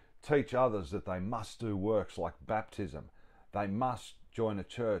who teach others that they must do works like baptism. They must join a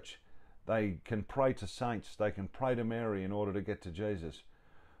church. They can pray to saints. They can pray to Mary in order to get to Jesus.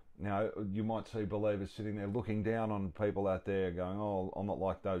 You know, you might see believers sitting there looking down on people out there going, oh, I'm not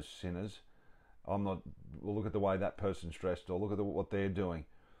like those sinners. I'm not, well, look at the way that person's dressed, or look at what they're doing.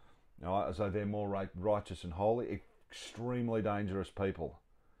 You know, as though they're more righteous and holy. Extremely dangerous people.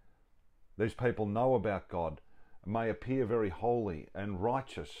 These people know about God, may appear very holy and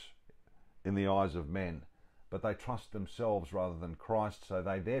righteous in the eyes of men, but they trust themselves rather than Christ, so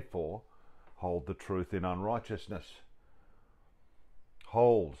they therefore hold the truth in unrighteousness.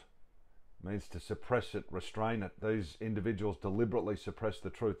 Hold means to suppress it, restrain it. These individuals deliberately suppress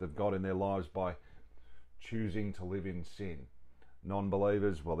the truth of God in their lives by choosing to live in sin.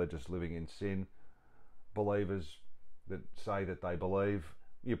 Non-believers, well, they're just living in sin. Believers that say that they believe,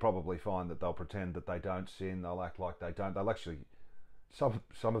 you probably find that they'll pretend that they don't sin. They'll act like they don't. They'll actually,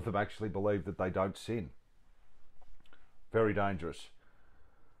 some of them actually believe that they don't sin. Very dangerous.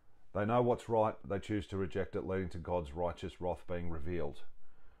 They know what's right, but they choose to reject it, leading to God's righteous wrath being revealed.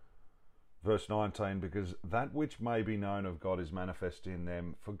 Verse 19, because that which may be known of God is manifest in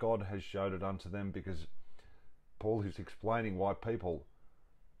them, for God has showed it unto them, because Paul is explaining why people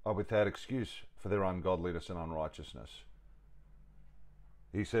are without excuse for their ungodliness and unrighteousness.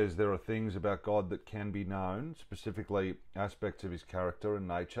 He says there are things about God that can be known, specifically aspects of his character and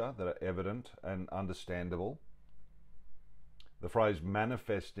nature that are evident and understandable. The phrase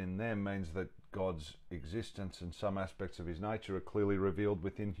manifest in them means that God's existence and some aspects of his nature are clearly revealed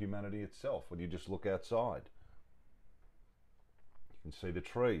within humanity itself. When you just look outside, you can see the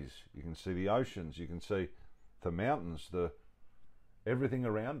trees, you can see the oceans, you can see the mountains, everything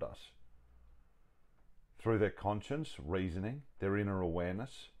around us. Through their conscience, reasoning, their inner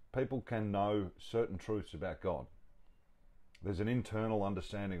awareness, people can know certain truths about God. There's an internal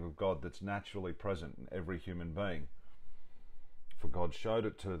understanding of God that's naturally present in every human being. For God showed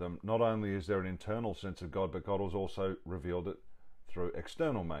it to them. Not only is there an internal sense of God, but God has also revealed it through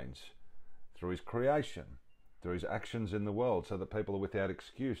external means, through his creation, through his actions in the world, so that people are without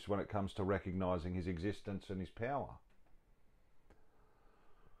excuse when it comes to recognizing his existence and his power.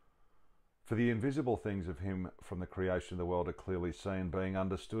 For the invisible things of him from the creation of the world are clearly seen, being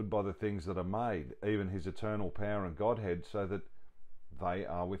understood by the things that are made, even his eternal power and Godhead, so that they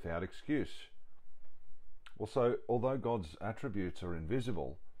are without excuse. Also, although God's attributes are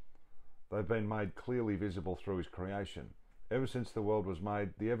invisible, they've been made clearly visible through his creation. Ever since the world was made,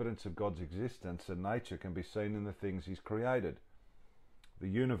 the evidence of God's existence and nature can be seen in the things he's created. The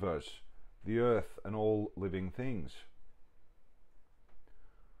universe, the earth, and all living things.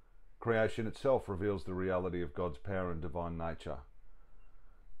 Creation itself reveals the reality of God's power and divine nature,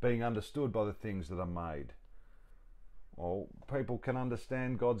 being understood by the things that are made. Well, people can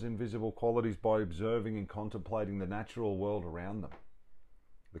understand God's invisible qualities by observing and contemplating the natural world around them.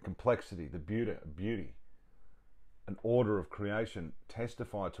 The complexity, the beauty, and order of creation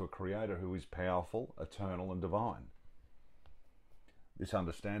testify to a creator who is powerful, eternal, and divine. This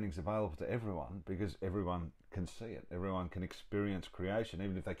understanding is available to everyone because everyone can see it. Everyone can experience creation,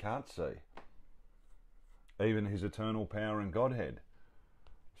 even if they can't see. Even his eternal power and Godhead,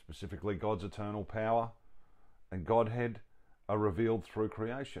 specifically God's eternal power and Godhead, are revealed through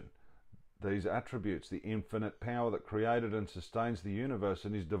creation. These attributes, the infinite power that created and sustains the universe,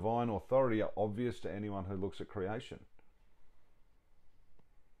 and his divine authority are obvious to anyone who looks at creation.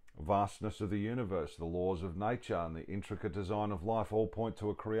 Vastness of the universe, the laws of nature, and the intricate design of life all point to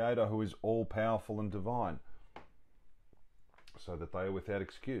a creator who is all-powerful and divine, so that they are without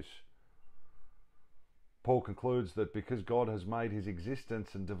excuse. Paul concludes that because God has made his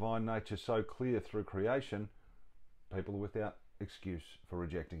existence and divine nature so clear through creation, people are without excuse for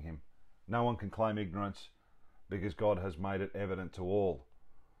rejecting him. No one can claim ignorance because God has made it evident to all.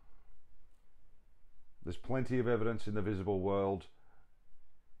 There's plenty of evidence in the visible world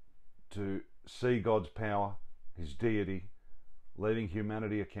to see God's power, his deity, leaving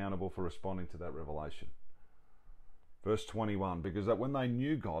humanity accountable for responding to that revelation. Verse 21, because that when they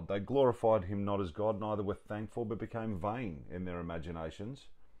knew God, they glorified him not as God, neither were thankful, but became vain in their imaginations,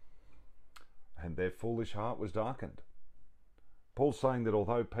 and their foolish heart was darkened. Paul's saying that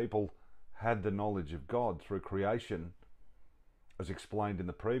although people had the knowledge of God through creation, as explained in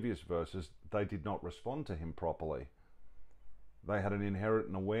the previous verses, they did not respond to him properly. They had an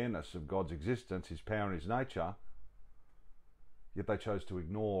inherent awareness of God's existence, his power and his nature, yet they chose to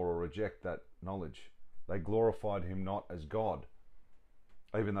ignore or reject that knowledge. They glorified him not as God.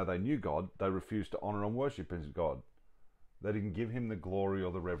 Even though they knew God, they refused to honour and worship him as God. They didn't give him the glory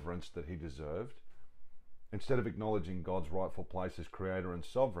or the reverence that he deserved. Instead of acknowledging God's rightful place as creator and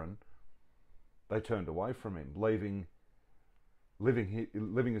sovereign, they turned away from him, living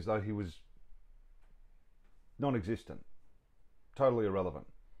as though he was non-existent, totally irrelevant.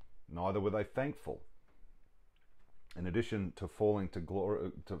 Neither were they thankful. In addition to failing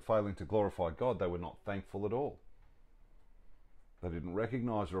to glorify God, they were not thankful at all. They didn't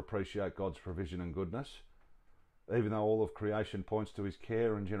recognize or appreciate God's provision and goodness, even though all of creation points to his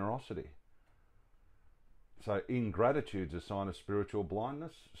care and generosity. So ingratitude is a sign of spiritual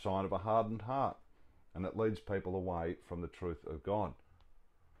blindness, sign of a hardened heart, and it leads people away from the truth of God,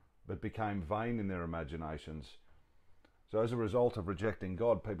 but became vain in their imaginations. So as a result of rejecting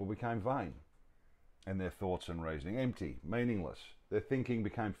God, people became vain, and their thoughts and reasoning empty, meaningless. Their thinking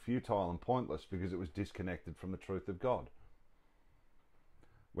became futile and pointless because it was disconnected from the truth of God.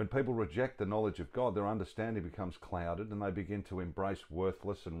 When people reject the knowledge of God, their understanding becomes clouded and they begin to embrace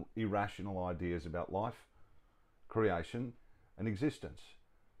worthless and irrational ideas about life, creation, and existence.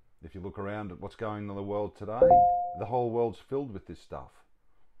 If you look around at what's going on in the world today, the whole world's filled with this stuff.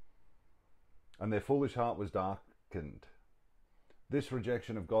 And their foolish heart was darkened. This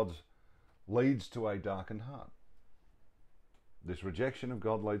rejection of God leads to a darkened heart. This rejection of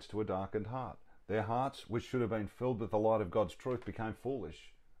God leads to a darkened heart. Their hearts, which should have been filled with the light of God's truth, became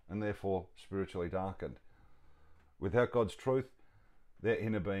foolish and therefore spiritually darkened. Without God's truth, their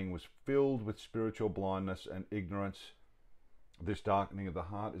inner being was filled with spiritual blindness and ignorance. This darkening of the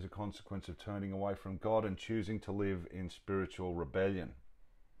heart is a consequence of turning away from God and choosing to live in spiritual rebellion.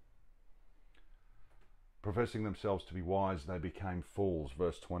 Professing themselves to be wise, they became fools.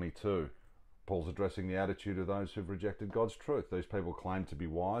 Verse 22. Paul's addressing the attitude of those who've rejected God's truth. These people claimed to be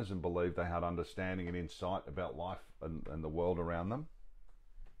wise and believed they had understanding and insight about life and the world around them.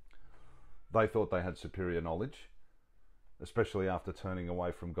 They thought they had superior knowledge, especially after turning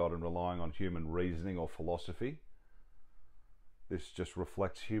away from God and relying on human reasoning or philosophy. This just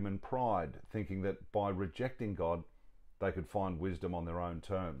reflects human pride, thinking that by rejecting God, they could find wisdom on their own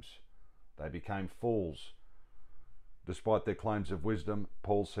terms. They became fools. Despite their claims of wisdom,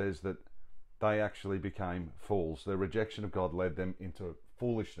 Paul says that they actually became fools. Their rejection of God led them into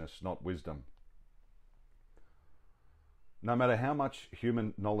foolishness, not wisdom. No matter how much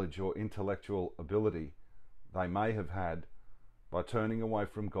human knowledge or intellectual ability they may have had, by turning away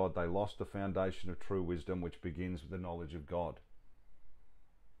from God, they lost the foundation of true wisdom, which begins with the knowledge of God.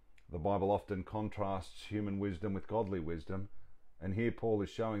 The Bible often contrasts human wisdom with godly wisdom, and here Paul is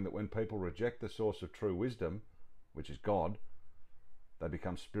showing that when people reject the source of true wisdom, which is God, they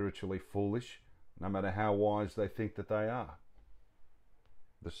become spiritually foolish, no matter how wise they think that they are.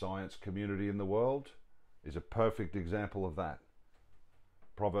 The science community in the world is a perfect example of that.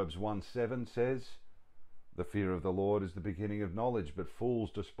 Proverbs 1:7 says, "The fear of the Lord is the beginning of knowledge, but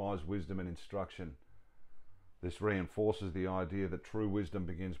fools despise wisdom and instruction." This reinforces the idea that true wisdom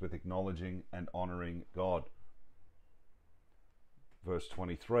begins with acknowledging and honouring God. Verse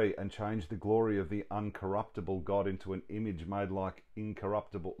 23, "And change the glory of the uncorruptible God into an image made like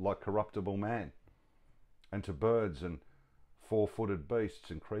corruptible man, and to birds and four-footed beasts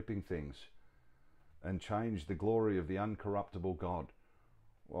and creeping things." And change the glory of the uncorruptible God.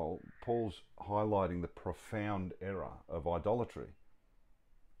 Well, Paul's highlighting the profound error of idolatry.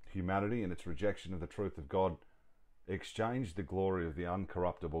 Humanity, in its rejection of the truth of God, exchanged the glory of the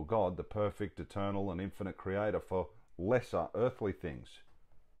uncorruptible God, the perfect, eternal, and infinite Creator, for lesser earthly things.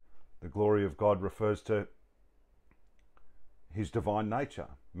 The glory of God refers to his divine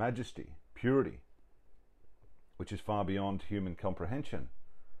nature, majesty, purity, which is far beyond human comprehension.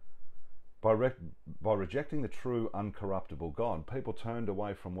 By rejecting the true uncorruptible God, people turned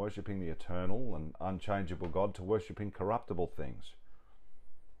away from worshipping the eternal and unchangeable God to worshipping corruptible things,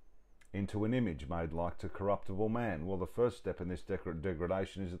 into an image made like to corruptible man. Well, the first step in this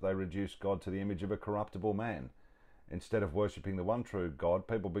degradation is that they reduced God to the image of a corruptible man. Instead of worshipping the one true God,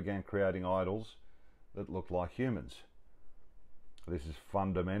 people began creating idols that looked like humans. This is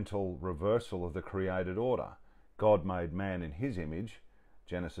fundamental reversal of the created order. God made man in his image,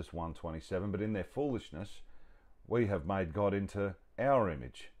 Genesis 1:27, but in their foolishness, we have made God into our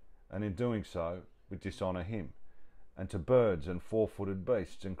image, and in doing so, we dishonour him. And to birds and four-footed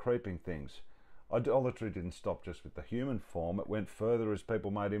beasts and creeping things. Idolatry didn't stop just with the human form, it went further as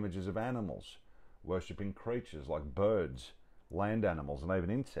people made images of animals, worshipping creatures like birds, land animals, and even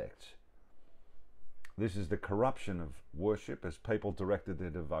insects. This is the corruption of worship as people directed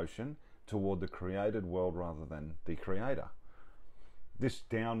their devotion toward the created world rather than the Creator. This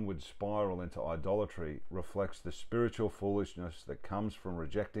downward spiral into idolatry reflects the spiritual foolishness that comes from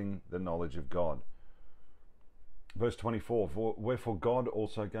rejecting the knowledge of God. Verse 24, "Wherefore God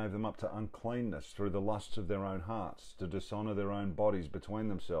also gave them up to uncleanness through the lusts of their own hearts, to dishonour their own bodies between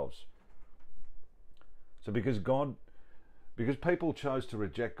themselves." So because people chose to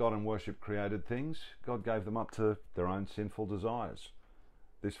reject God and worship created things, God gave them up to their own sinful desires.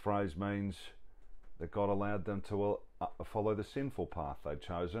 This phrase means that God allowed them to follow the sinful path they'd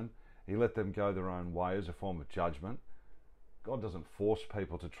chosen. He let them go their own way as a form of judgment. God doesn't force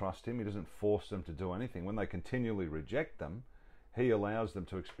people to trust him. He doesn't force them to do anything. When they continually reject them, he allows them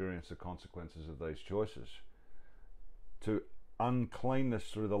to experience the consequences of these choices. To uncleanness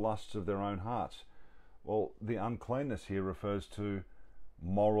through the lusts of their own hearts. Well, the uncleanness here refers to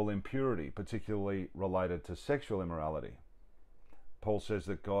moral impurity, particularly related to sexual immorality. Paul says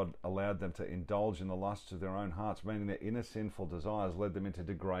that God allowed them to indulge in the lusts of their own hearts, meaning their inner sinful desires led them into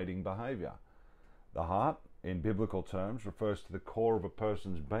degrading behaviour. The heart, in biblical terms, refers to the core of a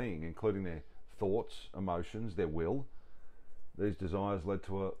person's being, including their thoughts, emotions, their will. These desires led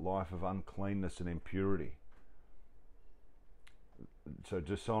to a life of uncleanness and impurity. So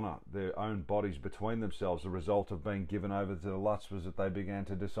dishonour their own bodies between themselves. The result of being given over to the lusts was that they began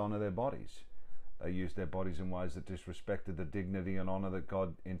to dishonour their bodies. They used their bodies in ways that disrespected the dignity and honour that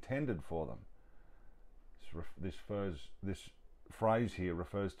God intended for them. This phrase here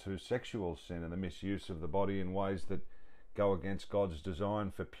refers to sexual sin and the misuse of the body in ways that go against God's design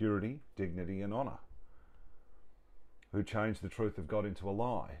for purity, dignity and honour. Who changed the truth of God into a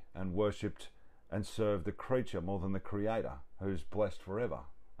lie and worshipped and served the creature more than the Creator, who's blessed forever.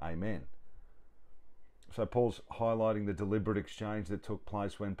 Amen. So Paul's highlighting the deliberate exchange that took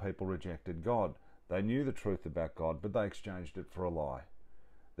place when people rejected God. They knew the truth about God, but they exchanged it for a lie.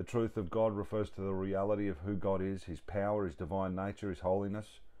 The truth of God refers to the reality of who God is, his power, his divine nature, his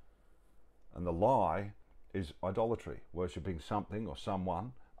holiness. And the lie is idolatry, worshipping something or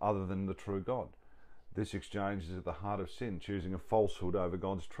someone other than the true God. This exchange is at the heart of sin, choosing a falsehood over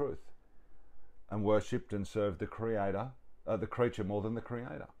God's truth, and worshipped and served the creature more than the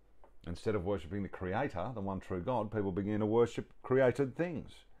Creator. Instead of worshipping the Creator, the one true God, people begin to worship created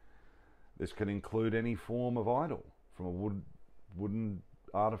things. This can include any form of idol, from a wooden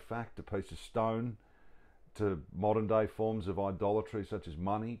artifact, a piece of stone, to modern day forms of idolatry such as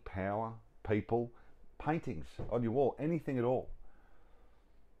money, power, people, paintings on your wall, anything at all.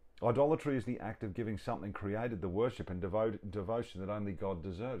 Idolatry is the act of giving something created the worship and devotion that only God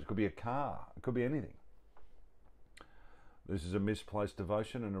deserves. It could be a car, it could be anything. This is a misplaced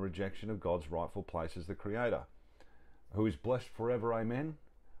devotion and a rejection of God's rightful place as the Creator, who is blessed forever. Amen.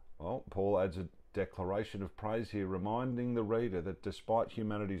 Well, Paul adds a declaration of praise here, reminding the reader that despite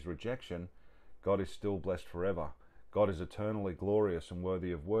humanity's rejection, God is still blessed forever. God is eternally glorious and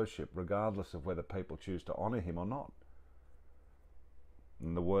worthy of worship, regardless of whether people choose to honour him or not.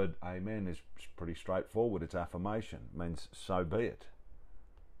 And the word amen is pretty straightforward. It's affirmation. It means so be it.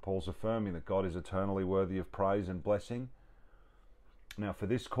 Paul's affirming that God is eternally worthy of praise and blessing. Now for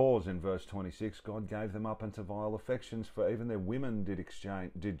this cause, in verse 26, God gave them up into vile affections, for even their women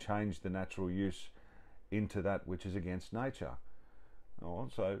did change the natural use into that which is against nature.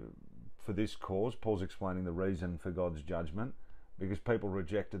 So for this cause, Paul's explaining the reason for God's judgment, because people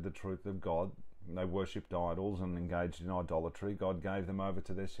rejected the truth of God. They worshipped idols and engaged in idolatry. God gave them over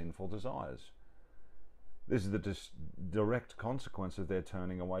to their sinful desires. This is the direct consequence of their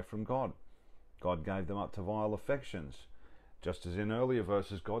turning away from God. God gave them up to vile affections. Just as in earlier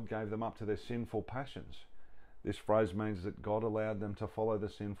verses, God gave them up to their sinful passions. This phrase means that God allowed them to follow the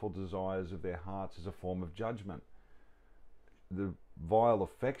sinful desires of their hearts as a form of judgment. The vile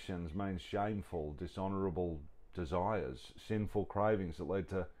affections means shameful, dishonourable desires, sinful cravings that lead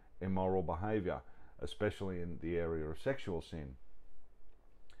to immoral behaviour, especially in the area of sexual sin.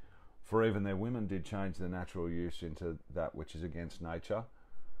 For even their women did change the natural use into that which is against nature.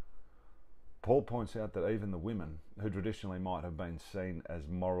 Paul points out that even the women, who traditionally might have been seen as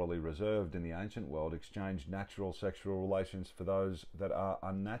morally reserved in the ancient world, exchanged natural sexual relations for those that are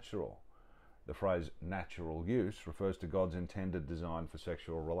unnatural. The phrase natural use refers to God's intended design for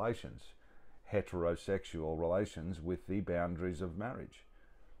sexual relations, heterosexual relations with the boundaries of marriage.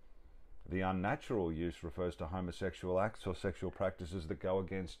 The unnatural use refers to homosexual acts or sexual practices that go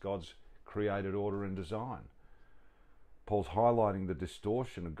against God's created order and design. Paul's highlighting the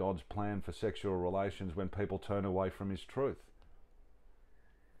distortion of God's plan for sexual relations when people turn away from his truth.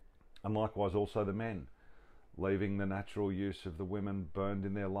 And likewise also the men, leaving the natural use of the women burned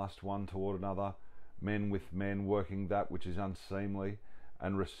in their lust one toward another, men with men working that which is unseemly,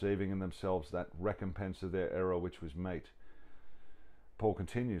 and receiving in themselves that recompense of their error which was meet. Paul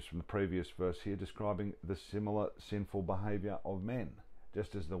continues from the previous verse here, describing the similar sinful behaviour of men.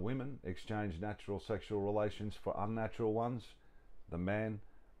 Just as the women exchanged natural sexual relations for unnatural ones, the man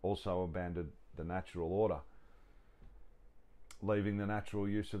also abandoned the natural order. Leaving the natural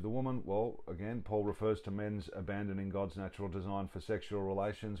use of the woman, well, again, Paul refers to men's abandoning God's natural design for sexual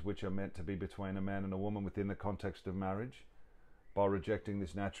relations, which are meant to be between a man and a woman within the context of marriage. By rejecting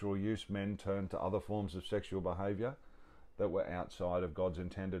this natural use, men turned to other forms of sexual behaviour that were outside of God's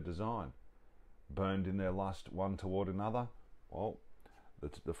intended design. Burned in their lust one toward another. Well,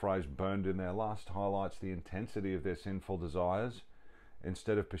 the phrase burned in their lust highlights the intensity of their sinful desires.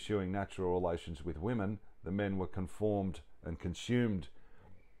 Instead of pursuing natural relations with women, the men were conformed and consumed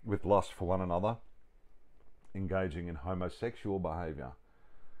with lust for one another, engaging in homosexual behaviour.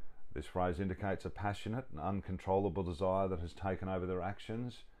 This phrase indicates a passionate and uncontrollable desire that has taken over their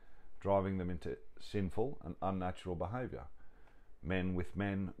actions, driving them into sinful and unnatural behaviour. Men with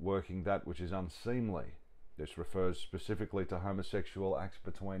men working that which is unseemly. This refers specifically to homosexual acts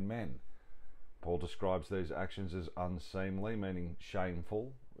between men. Paul describes these actions as unseemly, meaning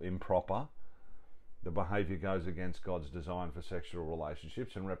shameful, improper. The behaviour goes against God's design for sexual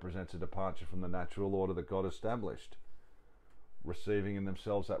relationships and represents a departure from the natural order that God established, receiving in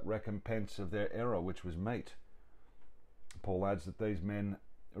themselves that recompense of their error, which was meat. Paul adds that these men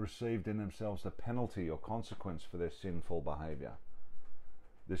received in themselves the penalty or consequence for their sinful behaviour.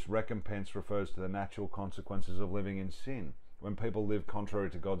 This recompense refers to the natural consequences of living in sin. When people live contrary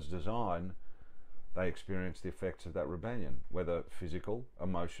to God's design, they experience the effects of that rebellion, whether physical,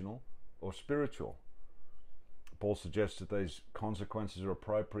 emotional, or spiritual. Paul suggests that these consequences are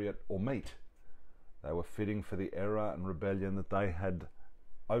appropriate or meet. They were fitting for the error and rebellion that they had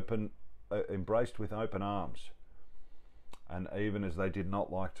embraced with open arms. And even as they did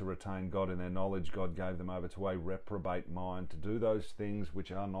not like to retain God in their knowledge, God gave them over to a reprobate mind to do those things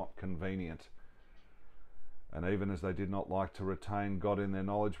which are not convenient. And even as they did not like to retain God in their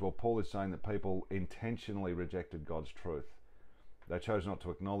knowledge, well, Paul is saying that people intentionally rejected God's truth. They chose not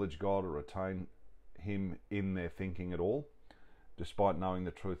to acknowledge God or retain Him in their thinking at all. Despite knowing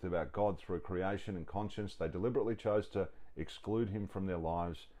the truth about God through creation and conscience, they deliberately chose to exclude Him from their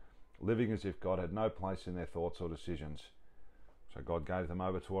lives, living as if God had no place in their thoughts or decisions. So God gave them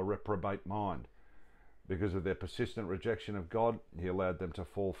over to a reprobate mind. Because of their persistent rejection of God, He allowed them to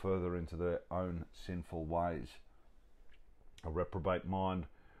fall further into their own sinful ways. A reprobate mind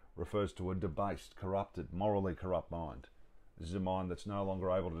refers to a debased, corrupted, morally corrupt mind. This is a mind that's no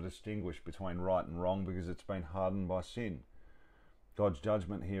longer able to distinguish between right and wrong because it's been hardened by sin. God's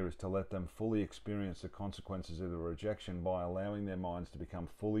judgment here is to let them fully experience the consequences of the rejection by allowing their minds to become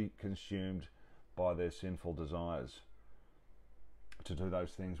fully consumed by their sinful desires. To do those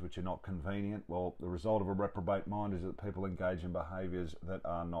things which are not convenient, well, the result of a reprobate mind is that people engage in behaviours that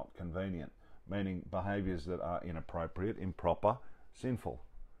are not convenient, meaning behaviours that are inappropriate, improper, sinful.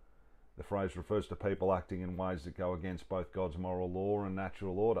 The phrase refers to people acting in ways that go against both God's moral law and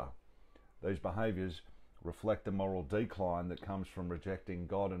natural order. These behaviours reflect the moral decline that comes from rejecting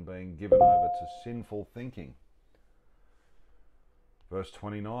God and being given over to sinful thinking. Verse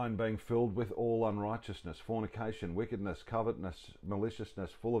 29, being filled with all unrighteousness, fornication, wickedness, covetousness,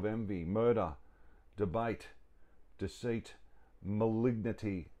 maliciousness, full of envy, murder, debate, deceit,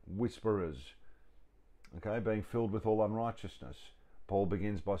 malignity, whisperers. Okay, being filled with all unrighteousness. Paul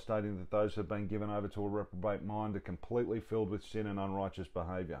begins by stating that those who have been given over to a reprobate mind are completely filled with sin and unrighteous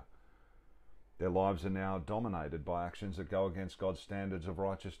behaviour. Their lives are now dominated by actions that go against God's standards of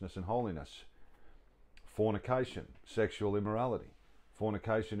righteousness and holiness. Fornication, sexual immorality.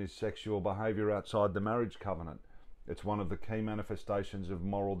 Fornication is sexual behaviour outside the marriage covenant. It's one of the key manifestations of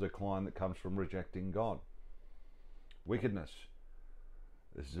moral decline that comes from rejecting God. Wickedness.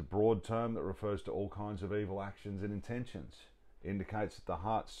 This is a broad term that refers to all kinds of evil actions and intentions. It indicates that the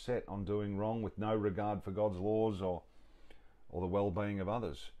heart's set on doing wrong with no regard for God's laws or the well-being of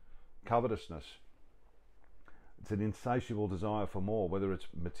others. Covetousness. It's an insatiable desire for more, whether it's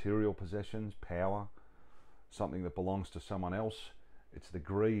material possessions, power, something that belongs to someone else. It's the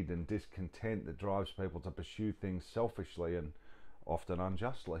greed and discontent that drives people to pursue things selfishly and often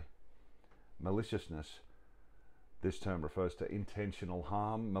unjustly. Maliciousness. This term refers to intentional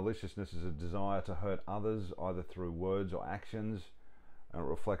harm. Maliciousness is a desire to hurt others, either through words or actions, and it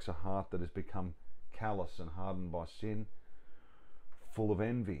reflects a heart that has become callous and hardened by sin. Full of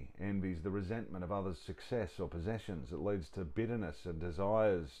envy. Envy is the resentment of others' success or possessions. It leads to bitterness and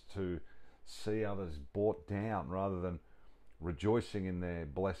desires to see others brought down rather than rejoicing in their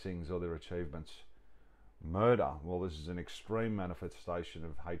blessings or their achievements. Murder, well, this is an extreme manifestation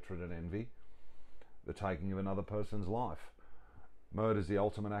of hatred and envy, the taking of another person's life. Murder is the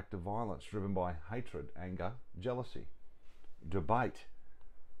ultimate act of violence driven by hatred, anger, jealousy. Debate,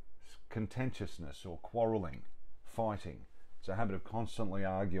 contentiousness or quarrelling, fighting. It's a habit of constantly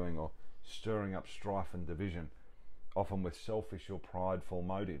arguing or stirring up strife and division, often with selfish or prideful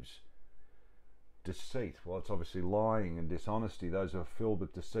motives. Deceit, well, it's obviously lying and dishonesty. Those who are filled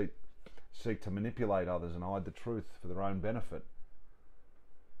with deceit seek to manipulate others and hide the truth for their own benefit.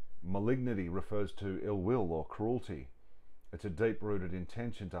 Malignity refers to ill will or cruelty. It's a deep-rooted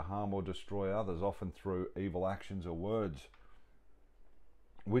intention to harm or destroy others, often through evil actions or words.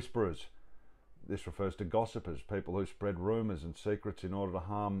 Whisperers. This refers to gossipers, people who spread rumours and secrets in order to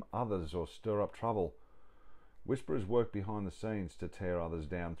harm others or stir up trouble. Whisperers work behind the scenes to tear others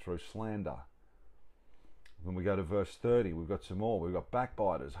down through slander. When we go to verse 30, we've got some more. We've got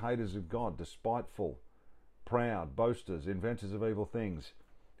backbiters, haters of God, despiteful, proud, boasters, inventors of evil things,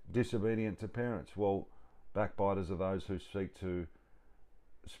 disobedient to parents. Well, backbiters are those who seek to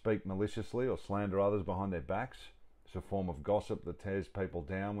speak maliciously or slander others behind their backs. It's a form of gossip that tears people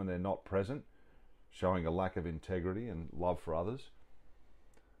down when they're not present, showing a lack of integrity and love for others.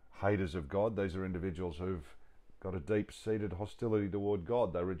 Haters of God, these are individuals who've got a deep-seated hostility toward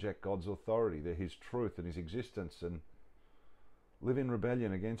God. They reject God's authority, His truth and His existence, and live in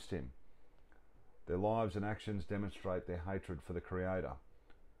rebellion against Him. Their lives and actions demonstrate their hatred for the Creator.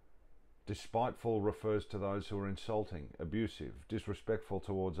 Despiteful refers to those who are insulting, abusive, disrespectful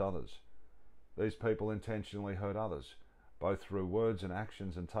towards others. These people intentionally hurt others, both through words and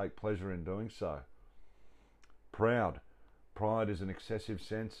actions, and take pleasure in doing so. Proud. Pride is an excessive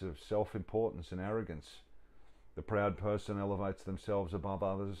sense of self-importance and arrogance. The proud person elevates themselves above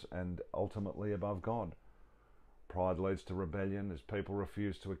others and ultimately above God. Pride leads to rebellion as people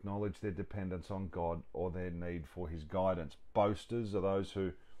refuse to acknowledge their dependence on God or their need for His guidance. Boasters are those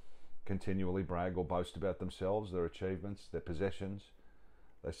who continually brag or boast about themselves, their achievements, their possessions.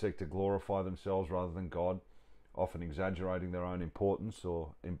 They seek to glorify themselves rather than God, often exaggerating their own importance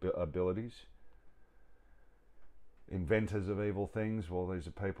or abilities. Inventors of evil things, well, these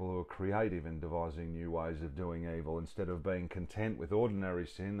are people who are creative in devising new ways of doing evil. Instead of being content with ordinary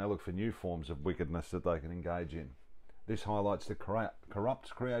sin, they look for new forms of wickedness that they can engage in. This highlights the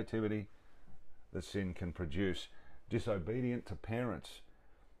corrupt creativity that sin can produce. Disobedient to parents.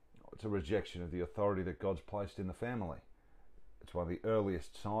 It's a rejection of the authority that God's placed in the family. It's one of the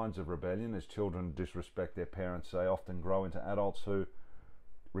earliest signs of rebellion. As children disrespect their parents, they often grow into adults who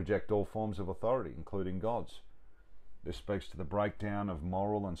reject all forms of authority, including God's. This speaks to the breakdown of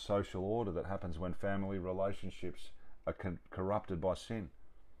moral and social order that happens when family relationships are corrupted by sin.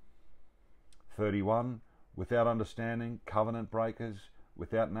 31. Without understanding, covenant breakers,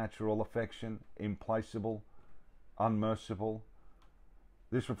 without natural affection, implacable, unmerciful.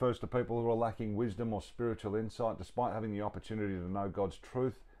 This refers to people who are lacking wisdom or spiritual insight. Despite having the opportunity to know God's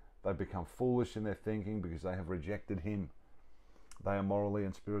truth, they become foolish in their thinking because they have rejected Him. They are morally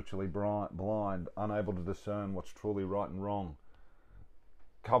and spiritually blind, unable to discern what's truly right and wrong.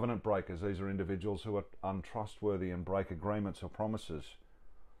 Covenant breakers, these are individuals who are untrustworthy and break agreements or promises.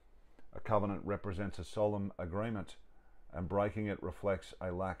 A covenant represents a solemn agreement, and breaking it reflects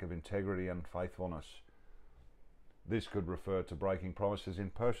a lack of integrity and faithfulness. This could refer to breaking promises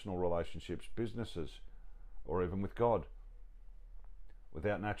in personal relationships, businesses, or even with God.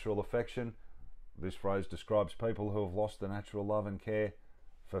 Without natural affection, this phrase describes people who have lost the natural love and care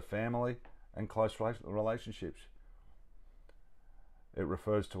for family and close relationships. It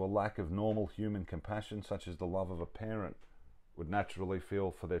refers to a lack of normal human compassion, such as the love of a parent would naturally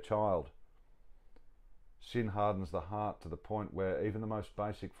feel for their child. Sin hardens the heart to the point where even the most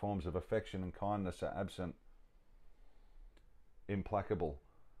basic forms of affection and kindness are absent. Implacable.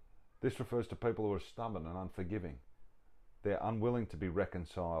 This refers to people who are stubborn and unforgiving. They're unwilling to be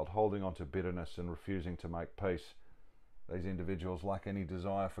reconciled, holding on to bitterness and refusing to make peace. These individuals lack any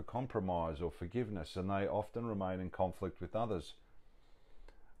desire for compromise or forgiveness, and they often remain in conflict with others.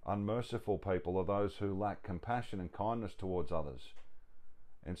 Unmerciful people are those who lack compassion and kindness towards others.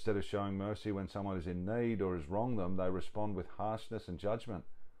 Instead of showing mercy when someone is in need or has wronged them, they respond with harshness and judgment.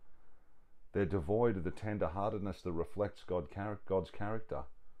 They're devoid of the tender-heartedness that reflects God's character.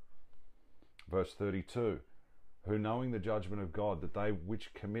 Verse 32. Who, knowing the judgment of God, that they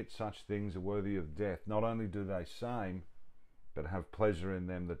which commit such things are worthy of death, not only do they same, but have pleasure in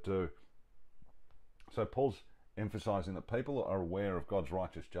them that do. So Paul's emphasizing that people are aware of God's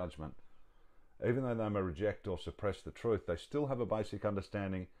righteous judgment. Even though they may reject or suppress the truth, they still have a basic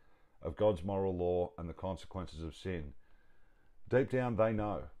understanding of God's moral law and the consequences of sin. Deep down, they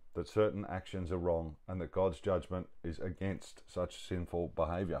know that certain actions are wrong and that God's judgment is against such sinful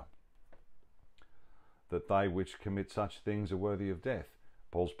behavior. That they which commit such things are worthy of death.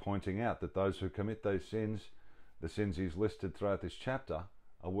 Paul's pointing out that those who commit those sins, the sins he's listed throughout this chapter,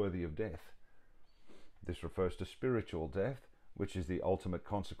 are worthy of death. This refers to spiritual death, which is the ultimate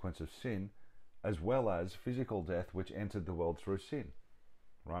consequence of sin, as well as physical death, which entered the world through sin.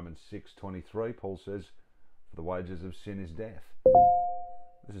 Romans 6:23, Paul says, "For the wages of sin is death."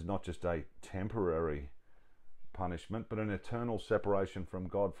 This is not just a temporary punishment, but an eternal separation from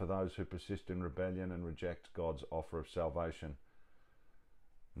God for those who persist in rebellion and reject God's offer of salvation.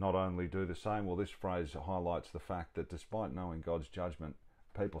 Not only do the same, well, this phrase highlights the fact that despite knowing God's judgment,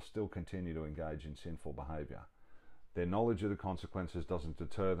 people still continue to engage in sinful behaviour. Their knowledge of the consequences doesn't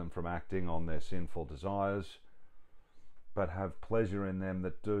deter them from acting on their sinful desires, but have pleasure in them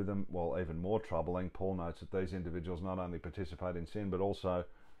that do them. Well, even more troubling, Paul notes that these individuals not only participate in sin, but also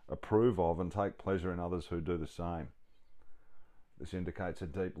approve of and take pleasure in others who do the same. This indicates a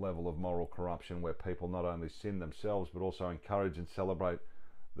deep level of moral corruption where people not only sin themselves, but also encourage and celebrate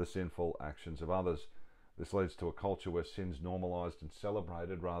the sinful actions of others. This leads to a culture where sin's normalised and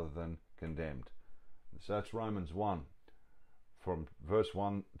celebrated rather than condemned. So that's Romans 1. From verse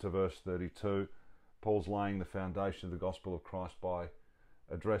 1 to verse 32, Paul's laying the foundation of the gospel of Christ by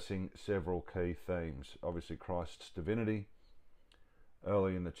addressing several key themes. Obviously, Christ's divinity.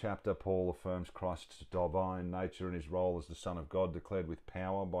 Early in the chapter, Paul affirms Christ's divine nature and his role as the Son of God, declared with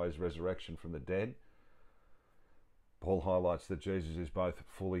power by his resurrection from the dead. Paul highlights that Jesus is both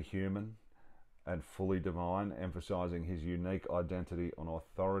fully human and fully divine, emphasizing his unique identity and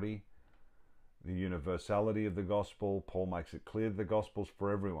authority. The universality of the gospel, Paul makes it clear that the gospel's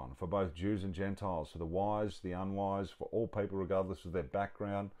for everyone, for both Jews and Gentiles, for the wise, the unwise, for all people regardless of their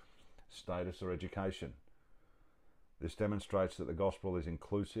background, status or education. This demonstrates that the gospel is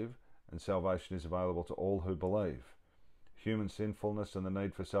inclusive and salvation is available to all who believe. Human sinfulness and the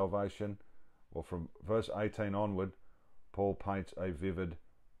need for salvation, well, from verse 18 onward, Paul paints a vivid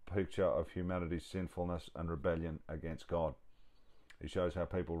picture of humanity's sinfulness and rebellion against God. He shows how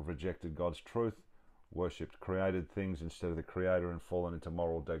people rejected God's truth, worshipped created things instead of the Creator, and fallen into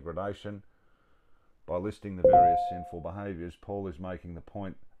moral degradation. By listing the various sinful behaviours, Paul is making the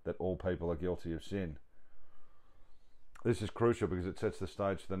point that all people are guilty of sin. This is crucial because it sets the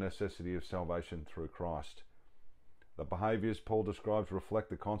stage for the necessity of salvation through Christ. The behaviours Paul describes reflect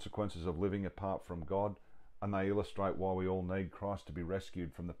the consequences of living apart from God, and they illustrate why we all need Christ to be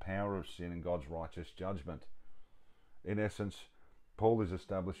rescued from the power of sin and God's righteous judgment. In essence, Paul is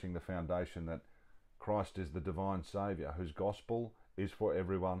establishing the foundation that Christ is the divine Saviour, whose gospel is for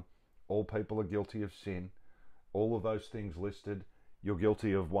everyone. All people are guilty of sin. All of those things listed, you're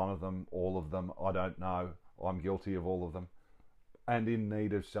guilty of one of them, all of them, I don't know, I'm guilty of all of them, and in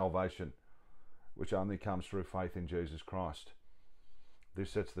need of salvation, which only comes through faith in Jesus Christ.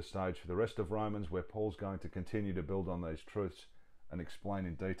 This sets the stage for the rest of Romans, where Paul's going to continue to build on these truths and explain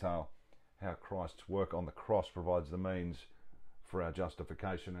in detail how Christ's work on the cross provides the means for our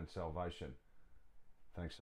justification and salvation.